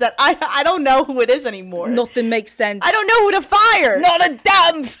times that I don't know who it is anymore. Nothing makes sense. I don't know who to fire. Not a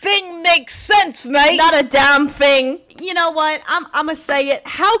damn thing makes sense, mate. Not a damn thing. You know what? I'm gonna say it.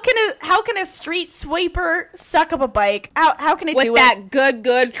 How can a street sweeper suck up a bike? How can it with do that it? good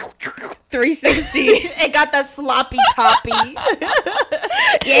 360? It got that sloppy toppy.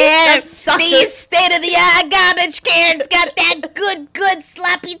 Yeah, these state-of-the-art garbage cans got that good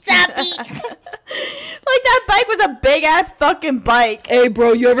sloppy toppy. Like, that bike was a big ass fucking bike. Hey,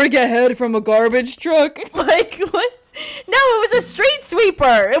 bro, you ever get head from a garbage truck? Like, what? No, it was a street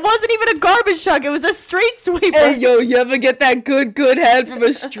sweeper. It wasn't even a garbage truck. It was a street sweeper. Hey, yo, you ever get that good head from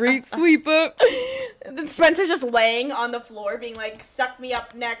a street sweeper? Then Spencer's just laying on the floor being like, suck me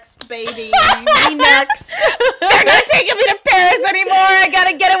up next, baby. Me next. They're not taking me to Paris anymore. I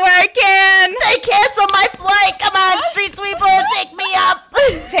gotta get it where I can. They canceled my flight. Come on, street sweeper, take me up.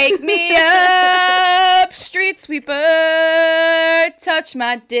 Take me up, street sweeper. Touch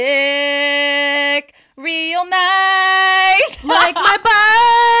my dick real nice. Like my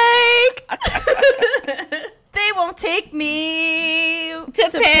bike. They won't take me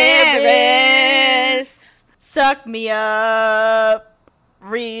to Paris. Suck me up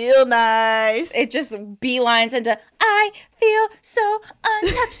real nice. It just beelines into, I feel so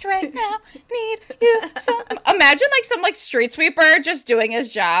untouched right now. Need you so. Imagine like some like street sweeper just doing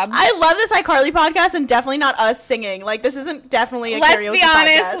his job. I love this iCarly podcast and definitely not us singing. Like, this isn't definitely a Let's karaoke be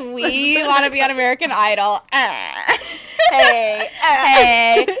honest, podcast. we want to be on American Idol. Hey.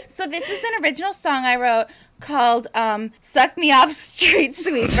 Hey. So this is an original song I wrote called Suck Me Off Street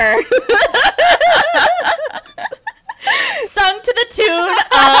Sweeper. Sung to the tune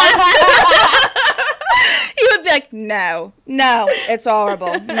He would be like, no, it's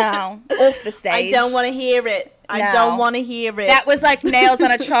horrible. No, off the stage. I don't want to hear it. I No. don't want to hear it. That was like nails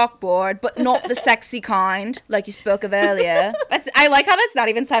on a chalkboard, but not the sexy kind, like you spoke of earlier. I like how that's not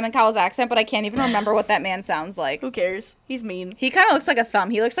even Simon Cowell's accent, but I can't even remember what that man sounds like. Who cares? He's mean. He kind of looks like a thumb.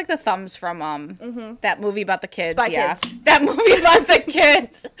 He looks like the thumbs from that movie about the kids. Spy yeah, Kids. That movie about the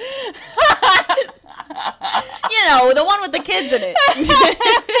kids. You know, the one with the kids in it.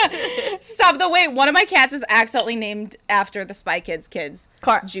 Stop the wait. One of my cats is accidentally named after the Spy Kids kids.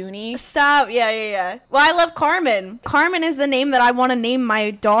 Junie. Stop. Yeah. Well, I love Carmen. Carmen is the name that I want to name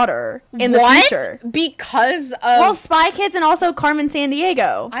my daughter in the future. Because of... Well, Spy Kids and also Carmen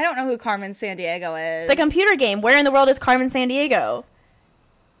Sandiego. I don't know who Carmen Sandiego is. The computer game. Where in the world is Carmen Sandiego?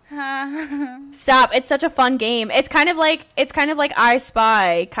 Stop. It's such a fun game. It's kind of like I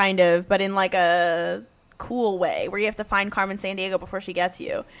Spy, kind of, but in like a cool way where you have to find Carmen Sandiego before she gets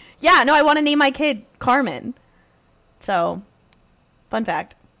you. Yeah, no, I want to name my kid Carmen. So, fun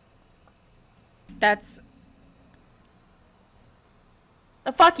fact. That's...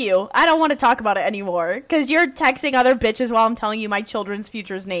 Fuck you. I don't want to talk about it anymore because you're texting other bitches while I'm telling you my children's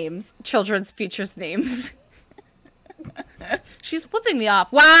futures names. Children's futures names. She's flipping me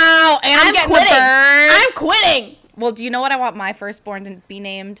off. Wow, and I'm getting quitting. the bird. I'm quitting. Well, do you know what I want my firstborn to be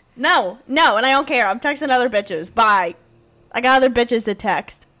named? No, and I don't care. I'm texting other bitches. Bye. I got other bitches to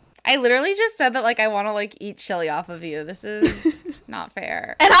text. I literally just said that, like, I want to, like, eat chili off of you. This is not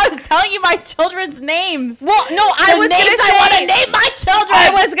fair. And I was telling you my children's names. Well, no, I was going to say... I want to name my children.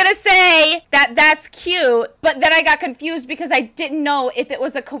 I was going to say that that's cute, but then I got confused because I didn't know if it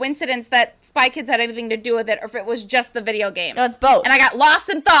was a coincidence that Spy Kids had anything to do with it or if it was just the video game. No, it's both. And I got lost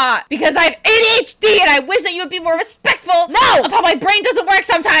in thought because I have ADHD and I wish that you would be more respectful of how my brain doesn't work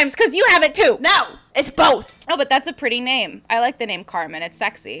sometimes because you have it too. No, it's both. Oh, but that's a pretty name. I like the name Carmen. It's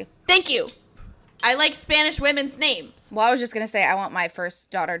sexy. Thank you. I like Spanish women's names. Well, I was just going to say I want my first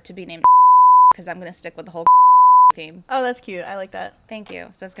daughter to be named because I'm going to stick with the whole theme. Oh, that's cute. I like that. Thank you.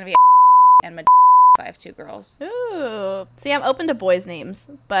 So it's going to be and my I have two girls. Ooh. See, I'm open to boys' names,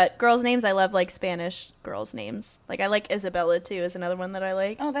 but girls' names, I love, like, Spanish girls' names. Like, I like Isabella, too, is another one that I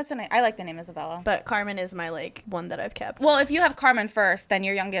like. Oh, that's a nice... I like the name Isabella. But Carmen is my, like, one that I've kept. Well, if you have Carmen first, then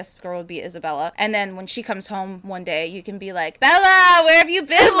your youngest girl would be Isabella. And then when she comes home one day, you can be like, Bella, where have you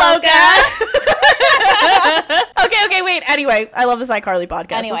been, Loca? Okay, wait. Anyway, I love this iCarly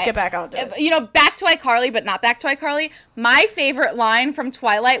podcast. Anyway, let's get back on to it. You know, back to iCarly, but not back to iCarly. My favorite line from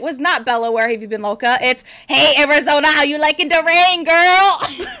Twilight was not Bella, where have you been, Loca? It's, hey, Arizona, how you liking the rain, girl?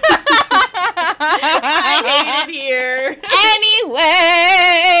 I hate it here.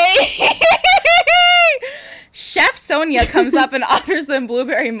 Anyway. Chef Sonia comes up and offers them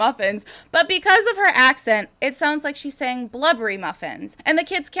blueberry muffins, but because of her accent, it sounds like she's saying blubbery muffins, and the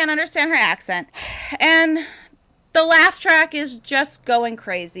kids can't understand her accent. And the laugh track is just going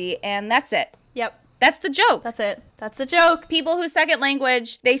crazy, and that's it. Yep. That's the joke. That's it. That's the joke. People whose second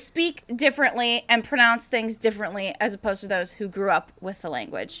language, they speak differently and pronounce things differently as opposed to those who grew up with the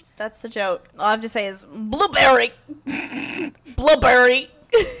language. That's the joke. All I have to say is blueberry. Blueberry.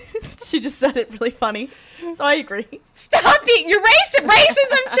 She just said it really funny. So I agree. Stop it! You're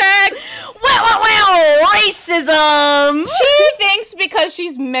racism check! Wow! Racism! She thinks because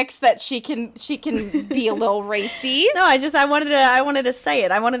she's mixed that she can be a little racy. No, I wanted to say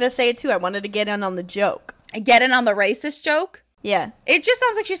it. I wanted to say it too. I wanted to get in on the joke. Get in on the racist joke? Yeah. It just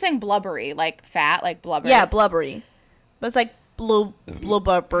sounds like she's saying blubbery, like fat, like blubbery. Yeah, blubbery. But it's like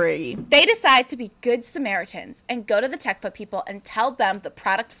blubbery. They decide to be good Samaritans and go to the Techfoot people and tell them the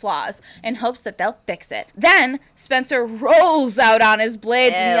product flaws in hopes that they'll fix it. Then Spencer rolls out on his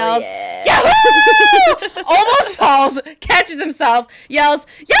blades and yells, Yahoo! Almost falls, catches himself, yells,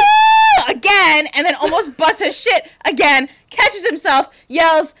 Yahoo! Again, and then almost busts his shit again, catches himself,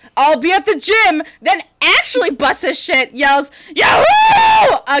 yells, I'll be at the gym, then actually busts his shit, yells,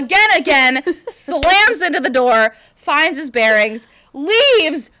 Yahoo! Again, slams into the door, finds his bearings,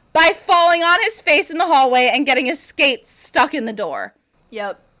 leaves by falling on his face in the hallway and getting his skates stuck in the door.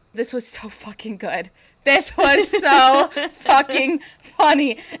 Yep. This was so fucking good. This was so fucking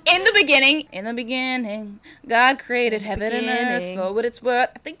funny. In the beginning, God created heaven and earth for what it's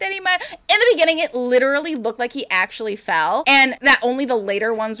worth. I think that he might. In the beginning, it literally looked like he actually fell, and that only the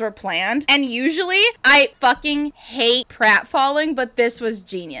later ones were planned. And usually, I fucking hate pratfalling, but this was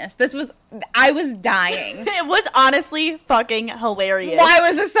genius. I was dying. It was honestly fucking hilarious. Why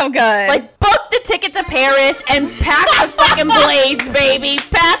was this so good? Like, book the ticket to Paris and pack the fucking blades, baby.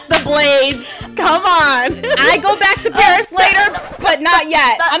 Pack the blades. Come on. I go back to Paris later, but not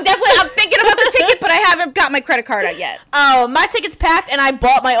yet. I'm thinking about the ticket, but I haven't got my credit card out yet. Oh, my ticket's packed and I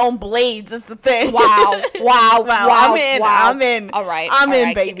bought my own blades is the thing. Wow. I'm in. All right. I'm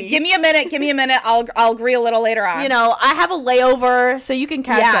in, baby. Give me a minute. I'll agree a little later on. You know, I have a layover, so you can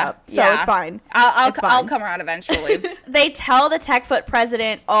catch up. So it's fine. I'll come around eventually. They tell the Techfoot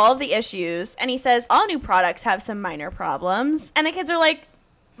president all of the issues, and he says all new products have some minor problems. And the kids are like,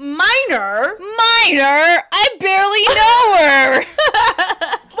 minor? I barely know her.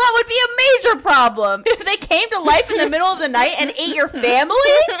 What would be a major problem? If they came to life in the middle of the night and ate your family?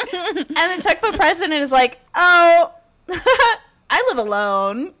 And the Techfoot president is like, oh, I live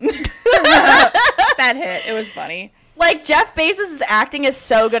alone. That hit. It was funny. Like, Jeff Bezos' acting is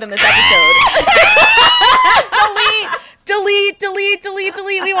so good in this episode. Delete.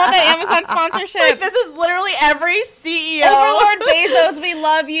 We want that Amazon sponsorship. Like, this is literally every CEO. Overlord Bezos, we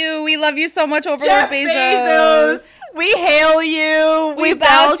love you. We love you so much, Overlord Jeff Bezos. We hail you. We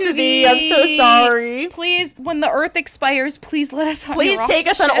bow to thee. I'm so sorry. Please, when the Earth expires, please let us on Please your take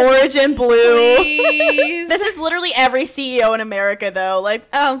us ship. on Origin Blue. Please. This is literally every CEO in America, though. Like,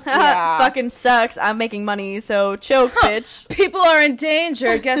 fucking sucks. I'm making money, so choke, bitch. People are in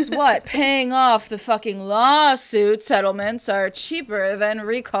danger. Guess what? Paying off the fucking lawsuit settlements are cheaper than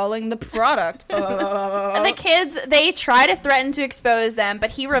recalling the product. And the kids, they try to threaten to expose them,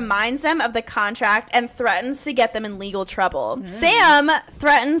 but he reminds them of the contract and threatens to get them in legal trouble. Sam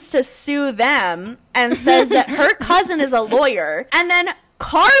threatens to sue them and says that her cousin is a lawyer. And then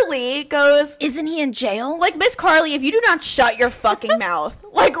Carly goes, Isn't he in jail? like, Miss Carly, if you do not shut your fucking mouth,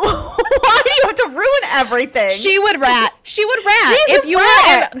 like, why do you have to ruin everything? She would rat. She's if a you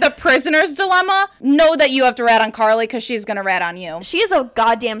rat. were in the prisoner's dilemma, know that you have to rat on Carly because she's going to rat on you. She is a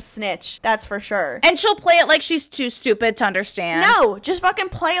goddamn snitch, that's for sure. And she'll play it like she's too stupid to understand. No, just fucking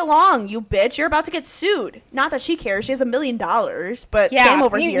play along, you bitch. You're about to get sued. Not that she cares. She has $1 million, but Sam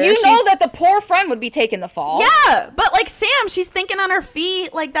over here. You know that the poor friend would be taking the fall. Yeah, but like Sam, she's thinking on her feet.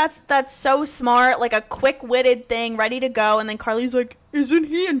 Like that's so smart. Like a quick-witted thing, ready to go. And then Carly's like, "Isn't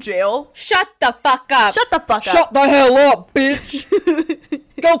he in jail?" Shut the fuck up. Shut the fuck up. Shut the hell up, bitch.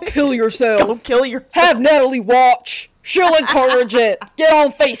 Go kill yourself. Go kill your. Have Natalie watch. She'll encourage it. Get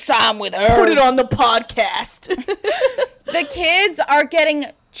on FaceTime with her. Put it on the podcast. The kids are getting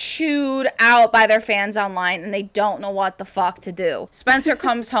chewed out by their fans online and they don't know what the fuck to do. Spencer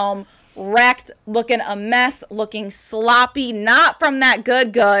comes home wrecked, looking a mess, looking sloppy, not from that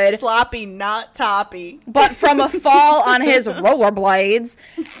good, Sloppy, not toppy. but from a fall on his rollerblades.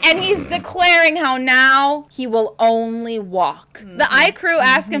 And he's declaring how now he will only walk. The iCrew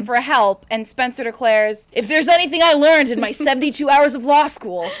ask him for help, and Spencer declares, if there's anything I learned in my 72 hours of law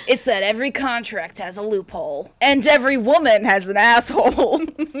school, it's that every contract has a loophole. And every woman has an asshole. In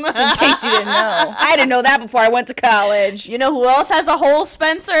case you didn't know. I didn't know that before I went to college. You know who else has a hole,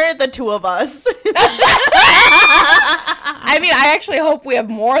 Spencer? The two of us. I mean, I actually hope we have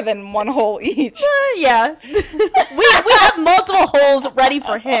more than one hole each. Yeah. we have multiple holes ready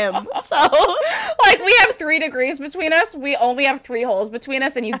for him. So, like, we have 3 degrees between us. We only have 3 holes between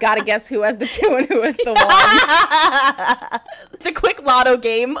us, and you gotta guess who has the 2 and who has the 1. It's a quick lotto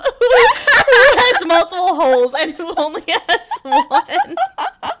game. Who has multiple holes and who only has 1?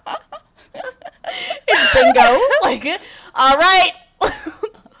 It's bingo. Like, all right.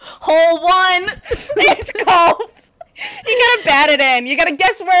 Hole 1. It's golf. You gotta bat it in. You gotta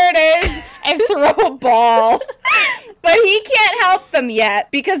guess where it is and throw a ball. But he can't help them yet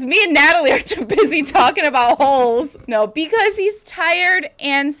because me and Natalie are too busy talking about holes. No, because he's tired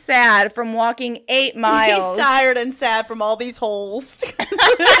and sad from walking 8 miles. He's tired and sad from all these holes.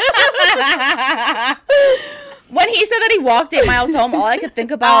 When he said that he walked 8 miles home, all I could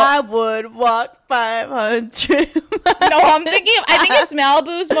think about... I would walk 500 I think it's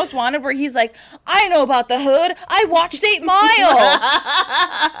Malibu's Most Wanted where he's like, I know about the hood. I watched 8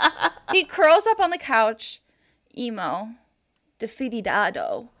 Mile. He curls up on the couch, emo,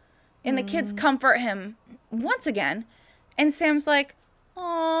 defeatidado, and the kids comfort him once again. And Sam's like,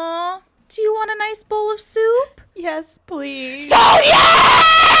 aw, do you want a nice bowl of soup? Yes, please. Sonia!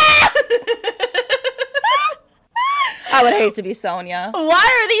 I would hate to be Sonia.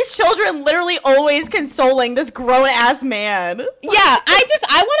 Why are these children literally always consoling this grown-ass man? Yeah,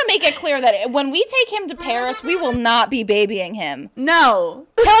 I want to make it clear that when we take him to Paris, we will not be babying him. No.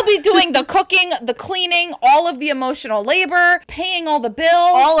 He'll be doing the cooking, the cleaning, all of the emotional labor, paying all the bills.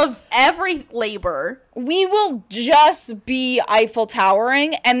 All of every labor. We will just be Eiffel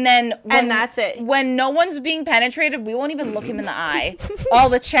Towering, and then And that's it. When no one's being penetrated, we won't even look him in the eye. All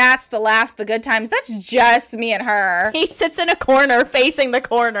the chats, the laughs, the good times, that's just me and her. He sits in a corner facing the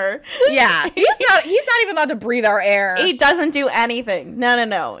corner. Yeah. He's not even allowed to breathe our air. He doesn't do anything.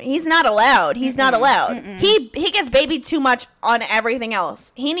 No. He's not allowed. He's not allowed. He gets babied too much on everything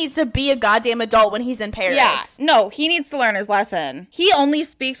else. He needs to be a goddamn adult when he's in Paris. Yeah. No, he needs to learn his lesson. He only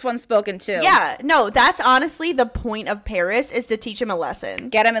speaks when spoken to. Yeah. No, that's honestly the point of Paris, is to teach him a lesson.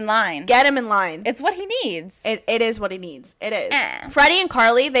 Get him in line. Get him in line. It's what he needs. It is what he needs. It is. Freddie and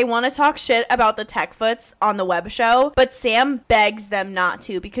Carly, they want to talk shit about the Techfoots on the web show, but Sam begs them not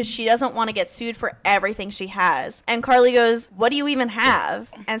to because she doesn't want to get sued for everything she has. And Carly goes, what do you even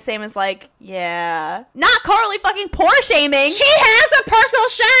have? And Sam is like, yeah. Not Carly fucking poor shaming. She has a personal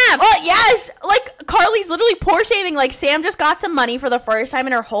chef. Oh, yes. Like, Carly's literally poor shaming. Like, Sam just got some money for the first time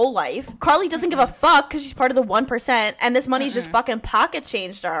in her whole life. Carly doesn't give a fuck because she's part of the 1%, and this money's just fucking pocket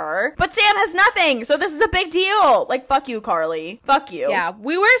change to her. But Sam has nothing, so this is a big deal. Like, fuck you, Carly. Fuck you. Yeah,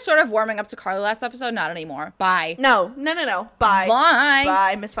 we were sort of warming up to Carly last episode. Not anymore. Bye. No. Bye. Bye.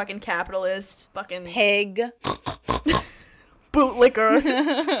 Bye, Miss fucking capitalist. Fucking Pig.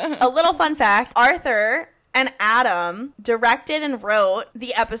 bootlicker. A little fun fact, Arthur and Adam directed and wrote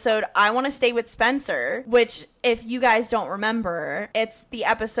the episode I Want to Stay with Spencer, which, if you guys don't remember, it's the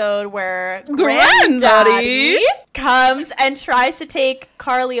episode where Granddaddy comes and tries to take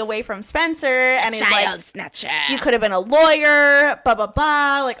Carly away from Spencer, and he's like, snatcher. You could have been a lawyer, blah, blah,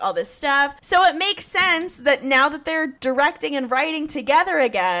 blah, like all this stuff. So it makes sense that now that they're directing and writing together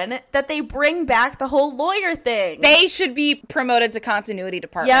again, that they bring back the whole lawyer thing. They should be promoted to continuity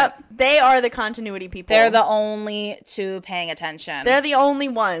department. Yep, they are the continuity people. They're the only two paying attention. They're the only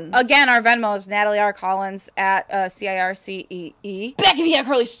ones. Again, our Venmos, Natalie R. Collins at CIRCEE. Back in the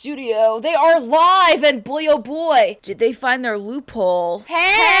Carly studio. They are live, and boy, oh boy, did they find their loophole.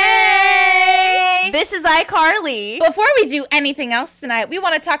 Hey! This is iCarly. Before we do anything else tonight, we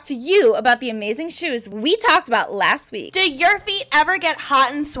want to talk to you about the amazing shoes we talked about last week. Do your feet ever get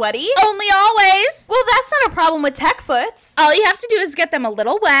hot and sweaty? Only always. Well, that's not a problem with Techfoots. All you have to do is get them a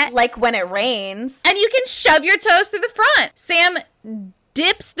little wet. Like when it rains. And you can shove your toes through the front. Sam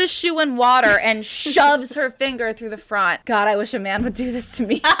dips the shoe in water and shoves her finger through the front. God, I wish a man would do this to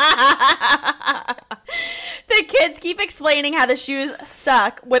me. The kids keep explaining how the shoes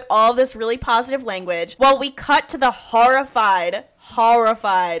suck with all this really positive language, while we cut to the horrified The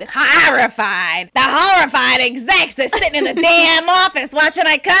horrified execs that's sitting in the damn office watching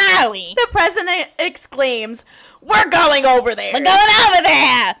iCarly. The president exclaims, "We're going over there. We're going over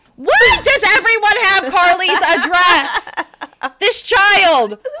there. Why does everyone have Carly's address? This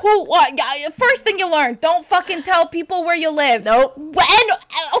child, first thing you learn, don't fucking tell people where you live. Nope. And,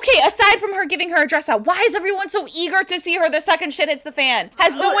 okay, aside from her giving her address out, why is everyone so eager to see her the second shit hits the fan?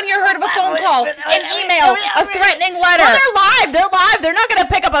 Has no one here heard of a phone call, an email, a threatening letter? Well, they're live. They're not going to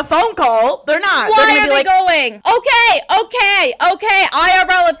pick up a phone call. They're not. Why are they going? Okay.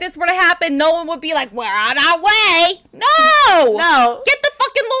 IRL, if this were to happen, no one would be like, we're on our way. No. Get the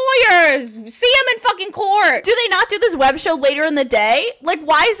fucking lawyers. See them in fucking court. Do they not do this web show later in the day? Like,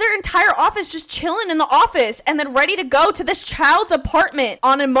 why is their entire office just chilling in the office and then ready to go to this child's apartment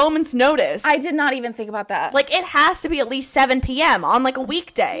on a moment's notice? I did not even think about that. Like, it has to be at least 7 p.m. on, like, a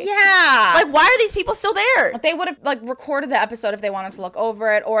weekday. Yeah. Like, why are these people still there? They would have, like, recorded the episode if they wanted to look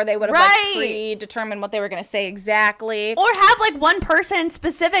over it, or they would have, like, predetermined what they were going to say exactly. Or have, like, one person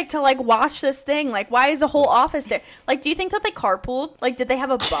specific to, like, watch this thing. Like, why is the whole office there? Like, do you think that they carpooled? Like, did they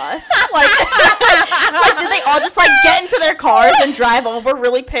have a bus? Like, like, did they all just, like, get into their cars and drive over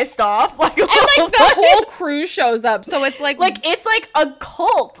really pissed off? Like, And like the whole crew shows up, so it's like it's like a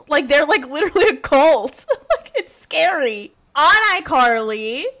cult. Like, they're, like, literally a cult. Like, it's scary. On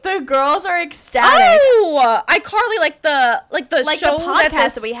iCarly, the girls are ecstatic. Oh, iCarly, like the show the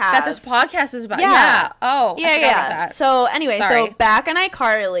podcast that we have. that this podcast is about. Yeah. Oh, I forgot about that. So anyway, Sorry. so back on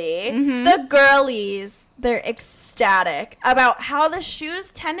iCarly, the girlies, they're ecstatic about how the shoe's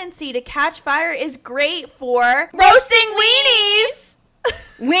tendency to catch fire is great for roasting weenies.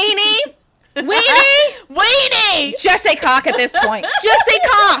 Weenie. Weenie. Just say cock at this point. Just say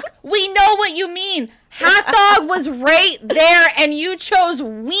cock. We know what you mean. Hot dog was right there, and you chose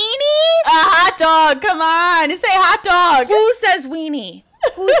weenie? A hot dog. Come on, say hot dog. Who says weenie?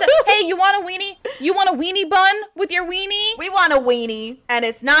 Who says, hey, you want a weenie? You want a weenie bun with your weenie? We want a weenie, and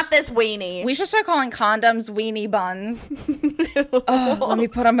it's not this weenie. We should start calling condoms weenie buns. Oh, let me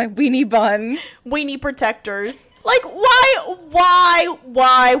put on my weenie bun. Weenie protectors. Like, why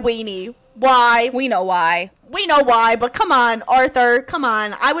weenie? Why? We know why. We know why, but come on, Arthur, come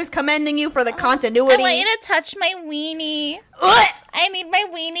on. I was commending you for the continuity. I want you to touch my weenie. Ugh! I need my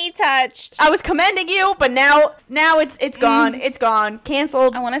weenie touched. I was commending you, but now it's gone. It's gone.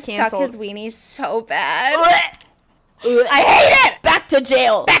 Canceled. I want to suck his weenie so bad. Ugh! Ugh. I hate it. Back to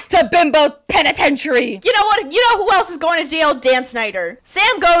jail. Back to bimbo penitentiary. You know what? You know who else is going to jail? Dan Snyder.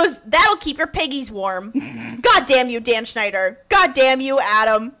 Sam goes, that'll keep your piggies warm. God damn you, Dan Schneider. God damn you,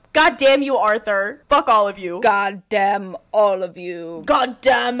 Adam. God damn you, Arthur. Fuck all of you. God damn all of you. God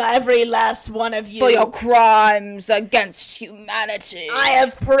damn every last one of you. For your crimes against humanity. I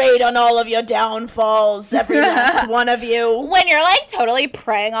have preyed on all of your downfalls, every last one of you. When you're like totally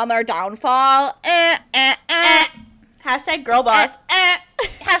preying on their downfall. Hashtag girl boss.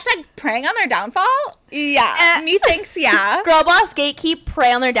 Hashtag preying on their downfall? Yeah. Methinks, yeah. Girl boss gatekeep,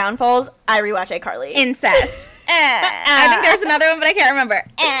 prey on their downfalls. I rewatch iCarly. Incest. I think there's another one, but I can't remember.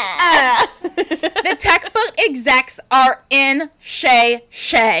 The Techfoot execs are in Shay.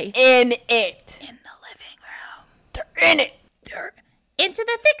 In it. In the living room. They're in it. They're into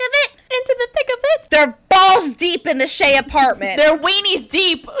the thick of it. Into the thick of it. They're balls deep in the Shay apartment. They're weenies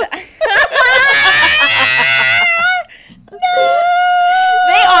deep.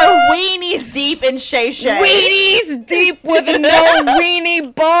 They are weenies deep in Shay. Weenies deep with no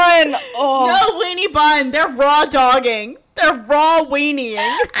weenie bun. Oh. No weenie bun. They're raw dogging. They're raw weanieing.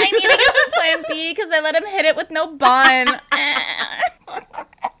 I need to get some plan B because I let him hit it with no bun.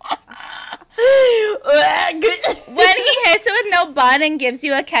 When he hits it with no bun and gives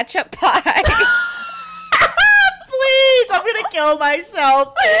you a ketchup pie. Please, I'm gonna kill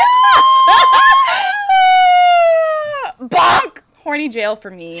myself. Bonk! Horny jail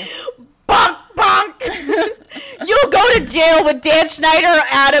for me. Bonk, bonk. You'll go to jail with Dan Schneider,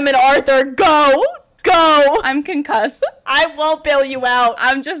 Adam, and Arthur. Go. I'm concussed. I won't bail you out.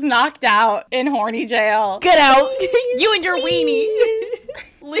 I'm just knocked out in horny jail. Get out. You and your weenie.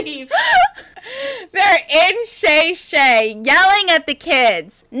 Leave. They're in Shay, yelling at the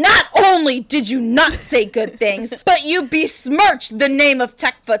kids. Not only did you not say good things, but you besmirched the name of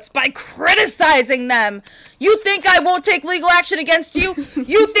Techfoots by criticizing them. You think I won't take legal action against you?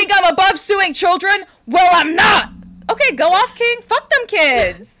 You think I'm above suing children? Well, I'm not. Okay, go off, King. Fuck them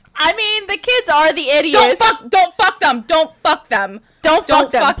kids. I mean, the kids are the idiots. Don't fuck them. Don't fuck them. Don't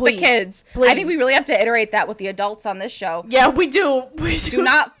fuck please. the kids. Please. I think we really have to iterate that with the adults on this show. Yeah, we do. Do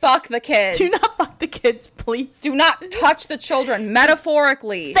not fuck the kids. Do not fuck the kids, please. Do not touch the children,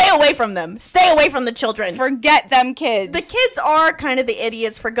 metaphorically. Stay away from them. Stay away from the children. Forget them kids. The kids are kind of the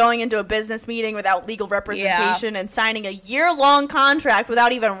idiots for going into a business meeting without legal representation and signing a year-long contract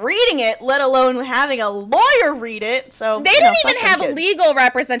without even reading it, let alone having a lawyer read it. So they didn't even have legal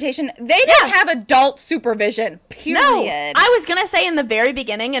representation. They didn't have adult supervision. Period. No, I was gonna say in the very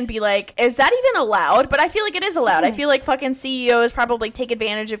beginning and be like, is that even allowed? But I feel like it is allowed. I feel like fucking CEOs probably take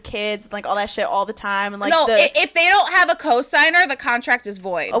advantage of kids and like all that shit all the time. And like, if they don't have a co-signer, the contract is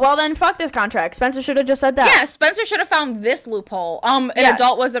void. Oh, well then fuck this contract. Spencer should have just said that. Yeah, Spencer should have found this loophole. An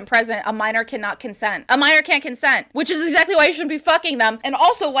adult wasn't present. A minor cannot consent. A minor can't consent, which is exactly why you shouldn't be fucking them, and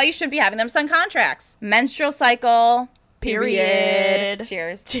also why you shouldn't be having them sign contracts. Menstrual cycle. Period.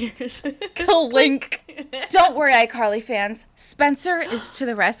 Cheers. Clink. Don't worry, iCarly fans. Spencer is to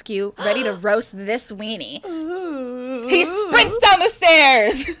the rescue, ready to roast this weenie. Ooh. He sprints down the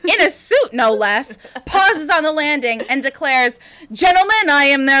stairs, in a suit no less, pauses on the landing, and declares, "Gentlemen, I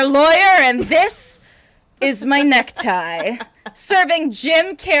am their lawyer, and this is my necktie." Serving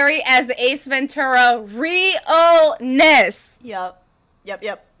Jim Carrey as Ace Ventura realness. Yep.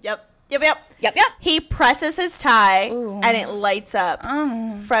 Yep. He presses his tie, Ooh. and it lights up.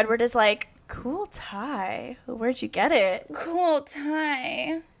 Oh. Fredward is like, cool tie. Where'd you get it? Cool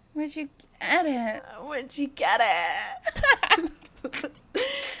tie. Where'd you get it? Where'd you get it?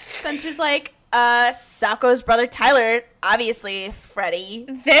 Spencer's like, Sako's brother Tyler, obviously, Freddie.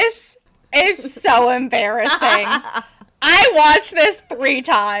 This is so embarrassing. I watched this 3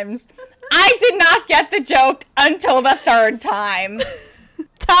 times. I did not get the joke until the 3rd time.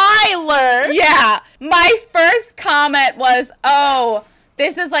 Tyler! Yeah. My first comment was, oh,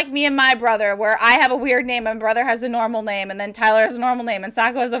 this is like me and my brother, where I have a weird name, and my brother has a normal name, and then Tyler has a normal name, and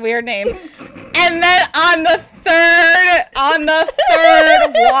Sako has a weird name. And then on the third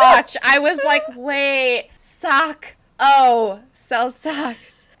watch, I was like, wait, sells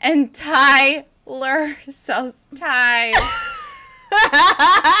socks, and Tyler sells ties.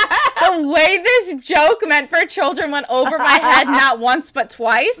 The way this joke meant for children went over my head not once but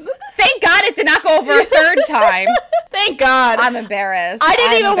twice. Thank God it did not go over a 3rd time. Thank God. I'm embarrassed. I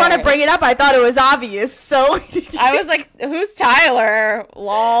didn't even want to bring it up. I thought it was obvious, so. I was like, who's Tyler?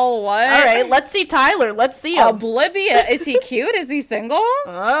 Lol, what? All right, let's see Tyler. Let's see him. Oblivious. Is he cute? Is he single? Oh,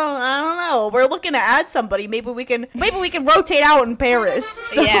 I don't know. We're looking to add somebody. Maybe we can rotate out in Paris.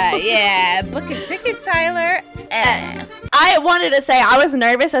 So. Yeah. Book a ticket, Tyler. I wanted to say, I was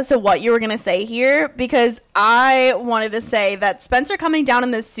nervous as to what you were going to say here, because I wanted to say that Spencer coming down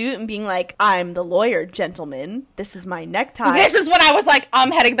in this suit and being like, I'm the lawyer, gentlemen. This is my necktie. This is when I was like,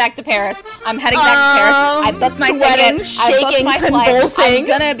 I'm heading back to Paris. I booked my ticket. Shaking, I booked my convulsing. flight. I'm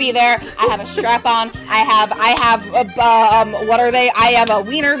gonna be there. I have a strap on. I have what are they? I have a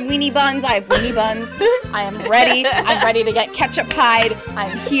weenie buns. I have weenie buns. I am ready. I'm ready to get ketchup pied.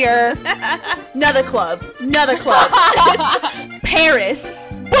 I'm here. Another club. Paris.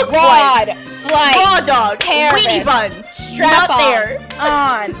 Book Flight. Raw dog. Paris. Weenie buns. Strap Not there.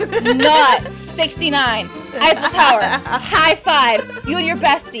 on. Nut. 69. Eiffel Tower. High 5. You and your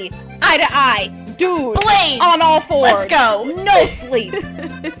bestie. Eye to eye. Dude. Blades. On all fours. Let's go. No sleep.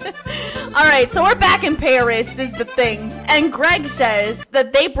 All right, so we're back in Paris is the thing. And Greg says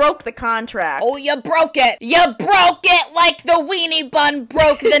that they broke the contract. Oh, you broke it. You broke it like the weenie bun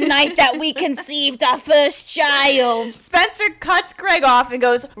broke the night that we conceived our first child. Spencer cuts Greg off and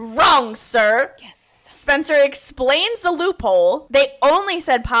goes, wrong, sir. Yes. Spencer explains the loophole. They only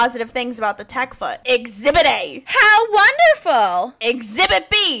said positive things about the Techfoot. Exhibit A. How wonderful. Exhibit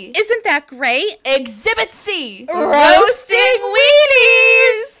B. Isn't that great? Exhibit C. Roasting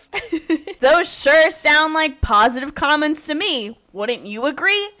weenies. Those sure sound like positive comments to me. Wouldn't you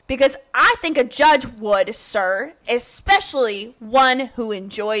agree? Because I think a judge would, sir. Especially one who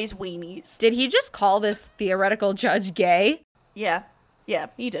enjoys weenies. Did he just call this theoretical judge gay? Yeah,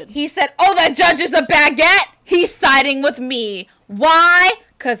 he did. He said, oh, that judge is a baguette. He's siding with me. Why?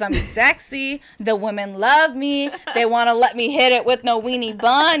 Because I'm sexy. The women love me. They want to let me hit it with no weenie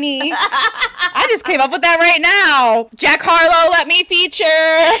bunny. I just came up with that right now. Jack Harlow, let me feature.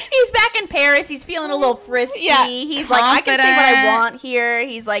 He's back in Paris. He's feeling a little frisky. Yeah, He's like, I can say what I want here.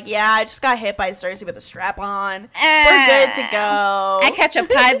 He's like, yeah, I just got hit by Cersei with a strap on. We're good to go. I ketchup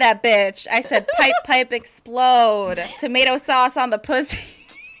pied that bitch. I said, pipe, explode. Tomato sauce on the pussy.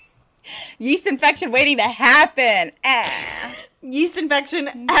 Yeast infection waiting to happen. Yeast infection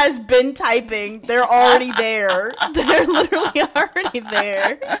has been typing. They're already there. They're literally already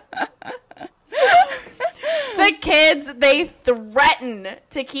there. The kids, they threaten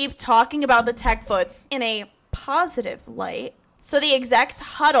to keep talking about the Techfoots in a positive light. So the execs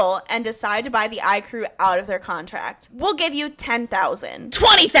huddle and decide to buy the iCrew out of their contract. We'll give you $10,000.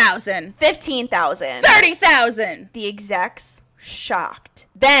 $20,000. $15,000. $30,000. The execs shocked.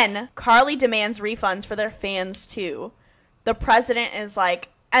 Then Carly demands refunds for their fans too. The president is like,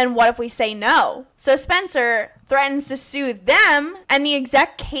 and what if we say no? So Spencer threatens to sue them, and the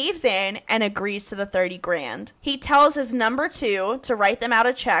exec caves in and agrees to the $30,000. He tells his number 2 to write them out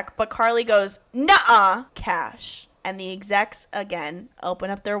a check, but Carly goes, nuh-uh, cash. And the execs, again,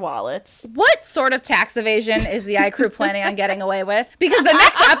 open up their wallets. What sort of tax evasion is the iCrew planning on getting away with? Because the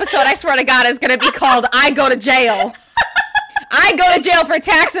next episode, I swear to God, is going to be called I Go to Jail. I go to jail for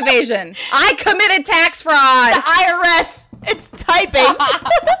tax evasion. I committed tax fraud. The IRS, it's typing.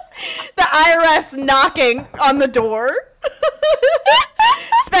 The IRS knocking on the door.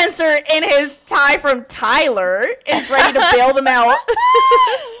 Spencer, in his tie from Tyler, is ready to bail them out.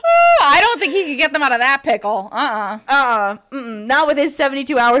 I don't think he could get them out of that pickle. Not with his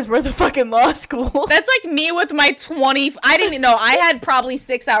 72 hours worth of fucking law school. That's like me with my 20. I didn't know. I had probably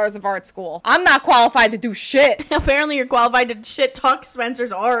 6 hours of art school. I'm not qualified to do shit. Apparently you're qualified to shit talk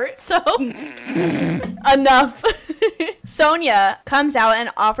Spencer's art, so enough. Sonia comes out and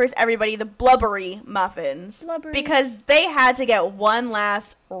offers everybody the blubbery muffins. Because they had to get one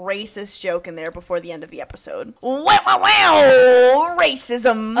last racist joke in there before the end of the episode. Wow,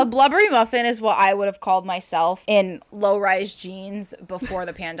 racism. A blubbery muffin is what I would have called myself in low-rise jeans before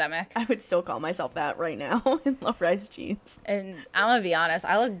the pandemic. I would still call myself that right now in low-rise jeans. And I'm gonna be honest,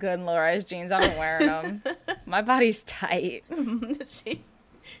 I look good in low-rise jeans. I've been wearing them. My body's tight.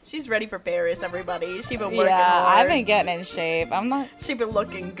 She's ready for Paris, everybody. She been working Yeah, hard. I've been getting in shape. She been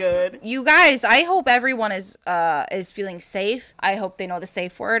looking good. You guys, I hope everyone is feeling safe. I hope they know the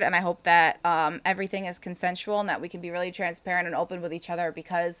safe word, and I hope that everything is consensual and that we can be really transparent and open with each other,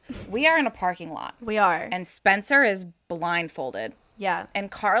 because we are in a parking lot. We are. And Spencer is blindfolded. Yeah. And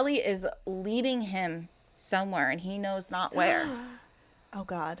Carly is leading him somewhere, and he knows not where. Oh,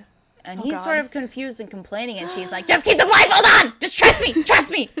 God. And he's sort of confused and complaining, and she's like, just keep the blindfold on! Just trust me!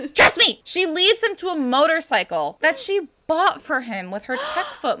 Trust me! Trust me! She leads him to a motorcycle that she bought for him with her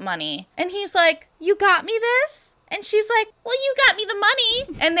Techfoot money. And he's like, you got me this? And she's like, well, you got me the money.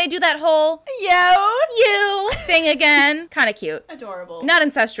 And they do that whole, you thing again. Kind of cute. Adorable. Not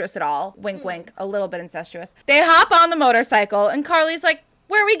incestuous at all. Wink, wink. A little bit incestuous. They hop on the motorcycle, and Carly's like,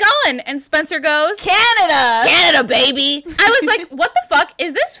 where are we going? And Spencer goes, Canada! Canada, baby! I was like, what the fuck?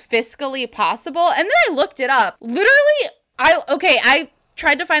 Is this fiscally possible? And then I looked it up. Literally, I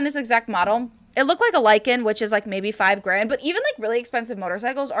tried to find this exact model. It looked like a Lycan, which is like maybe $5,000, but even like really expensive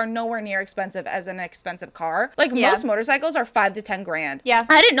motorcycles are nowhere near expensive as an expensive car. Like most motorcycles are $5,000 to $10,000. Yeah.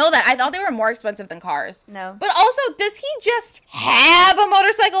 I didn't know that. I thought they were more expensive than cars. No. But also, does he just have a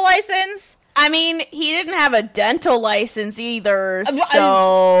motorcycle license? I mean, he didn't have a dental license either,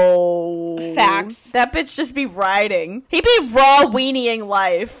 so... Facts. That bitch just be riding. He be raw weenieing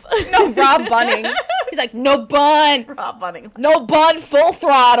life. No, raw bunning. He's like, no bun. Raw bunning. No bun, full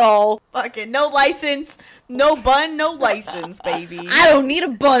throttle. Fucking no license, no bun, no license, baby. I don't need a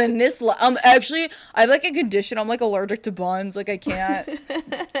bun in this. Actually, I have like a condition. I'm like allergic to buns. Like I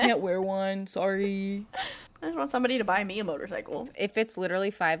can't wear one. Sorry. I just want somebody to buy me a motorcycle. If it's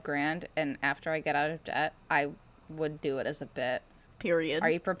literally $5,000 and after I get out of debt, I would do it as a bit. Period.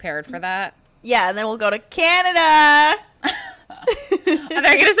 Are you prepared for that? Yeah, and then we'll go to Canada.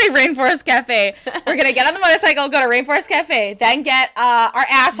 They're gonna say Rainforest Cafe. We're gonna get on the motorcycle, go to Rainforest Cafe, then get our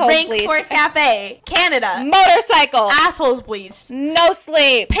assholes bleached. Rainforest Cafe, Canada. Motorcycle. Assholes bleached. No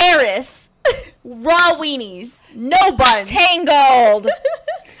sleep. Paris. Raw weenies. No buns. Tangled.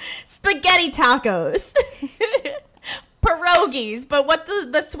 Spaghetti tacos. Pierogies, but what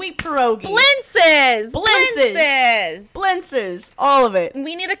the sweet pierogies? Blintzes. Blintzes. All of it.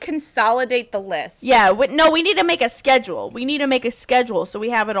 We need to consolidate the list. Yeah, we need to make a schedule. We need to make a schedule so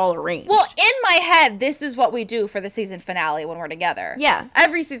we have it all arranged. Well, in my head, this is what we do for the season finale when we're together. Yeah.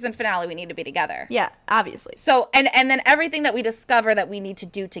 Every season finale, we need to be together. Yeah, obviously. So, and then everything that we discover that we need to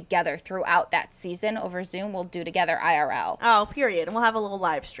do together throughout that season over Zoom, we'll do together IRL. Oh, period. And we'll have a little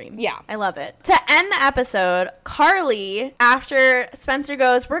live stream. Yeah. I love it. To end the episode, Carly, after Spencer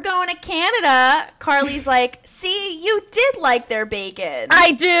goes, we're going to Canada, Carly's like, see, you did like their bacon.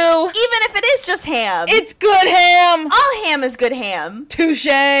 I do. Even if it is just ham. It's good ham. All ham is good ham. Touche.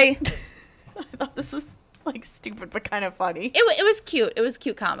 I thought this was like stupid but kind of funny. It was cute. It was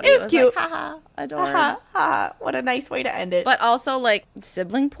cute comedy. It was cute. Like, haha, adorbs. Ha ha. What a nice way to end it. But also like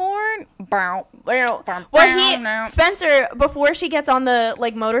sibling porn. Spencer, before she gets on the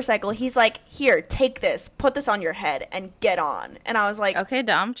like motorcycle, he's like, here, take this, put this on your head and get on. And I was like, okay,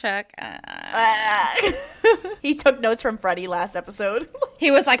 Dom, check. He took notes from Freddie last episode.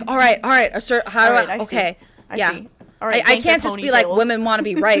 He was like, all right, assert, how do I okay. Yeah. See. All right, I can't just be like, ponytails. women want to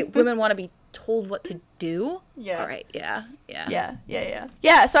be right. Women want to be told what to do. Yeah. All right. Yeah.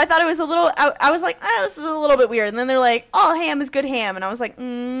 Yeah, so I thought it was a little, I was like, this is a little bit weird. And then they're like, all ham is good ham. And I was like,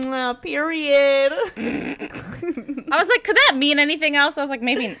 period. I was like, could that mean anything else? I was like,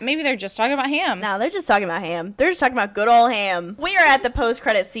 maybe they're just talking about ham. No, they're just talking about ham. They're just talking about good old ham. We are at the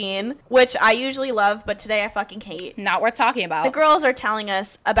post-credit scene, which I usually love, but today I fucking hate. Not worth talking about. The girls are telling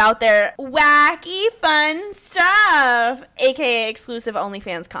us about their wacky, fun stuff, aka exclusive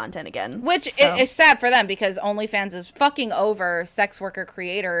OnlyFans content again. Which is sad for them because OnlyFans is fucking over sex worker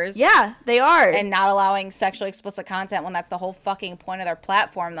creators. Yeah, they are. And not allowing sexually explicit content when that's the whole fucking point of their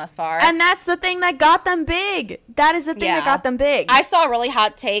platform thus far. And that's the thing that got them big. That is the thing that got them big. I saw a really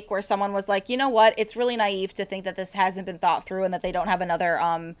hot take where someone was like, you know what? It's really naive to think that this hasn't been thought through and that they don't have another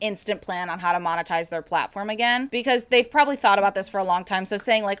instant plan on how to monetize their platform again. Because they've probably thought about this for a long time. So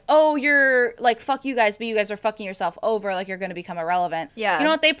saying like, oh, you're like, fuck you guys, but you guys are fucking yourself over. Like you're going to become irrelevant. Yeah. You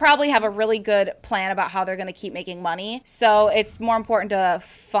know what? They probably have a really good plan about about how they're going to keep making money. So it's more important to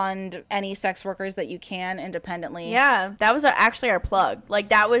fund any sex workers that you can independently. Yeah, that was actually our plug. Like,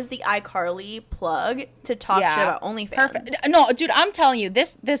 that was the iCarly plug to talk shit about OnlyFans. Perfect. No, dude, I'm telling you,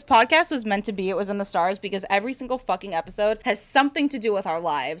 this podcast was meant to be. It was in the stars because every single fucking episode has something to do with our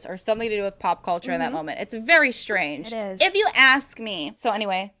lives or something to do with pop culture in that moment. It's very strange. It is. If you ask me. So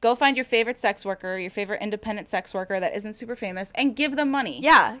anyway, go find your favorite sex worker, your favorite independent sex worker that isn't super famous, and give them money.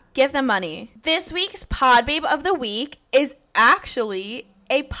 Yeah, give them money. This week's Pod Babe of the Week is actually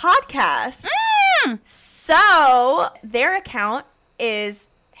a podcast. So their account is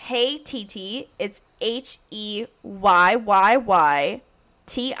Hey TT. It's HEYYYTITI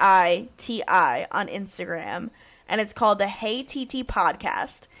on Instagram. And it's called the Hey TT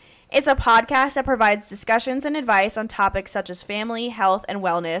Podcast. It's a podcast that provides discussions and advice on topics such as family, health and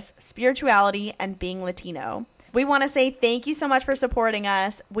wellness, spirituality, and being Latino. We want to say thank you so much for supporting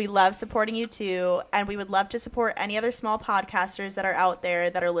us. We love supporting you too, and we would love to support any other small podcasters that are out there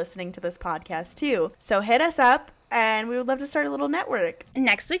that are listening to this podcast too. So hit us up, and we would love to start a little network.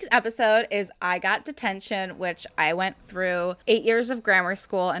 Next week's episode is I Got Detention, which I went through 8 years of grammar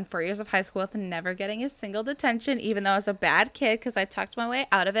school and 4 years of high school with never getting a single detention, even though I was a bad kid because I talked my way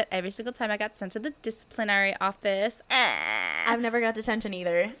out of it every single time I got sent to the disciplinary office. I've never got detention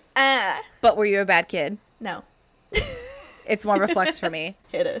either. But were you a bad kid? No. It's more of a flex for me.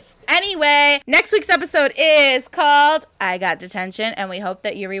 It is. Anyway, next week's episode is called I Got Detention, and we hope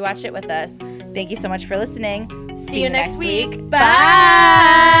that you rewatch it with us. Thank you so much for listening. See you next week.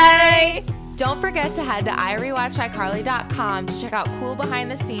 Bye! Don't forget to head to irewatchicarly.com to check out cool behind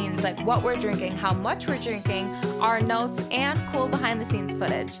the scenes, like what we're drinking, how much we're drinking, our notes, and cool behind the scenes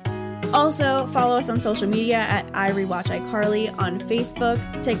footage. Also, follow us on social media at iRewatchICarly on Facebook,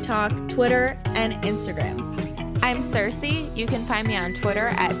 TikTok, Twitter, and Instagram. I'm Cersei. You can find me on Twitter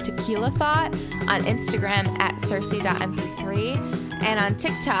at Tequila Thought, on Instagram at Cersei.mp3, and on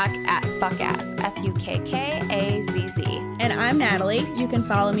TikTok at Fuckass, FUKKAZZ. And I'm Natalie. You can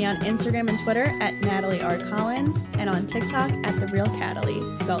follow me on Instagram and Twitter at Natalie R. Collins, and on TikTok at The Real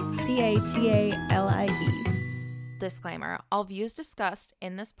Catalie, spelled CATALIE. Disclaimer: all views discussed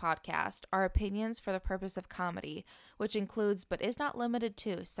in this podcast are opinions for the purpose of comedy, which includes but is not limited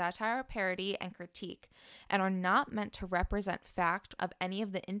to satire, parody, and critique, and are not meant to represent fact of any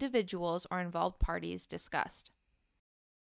of the individuals or involved parties discussed.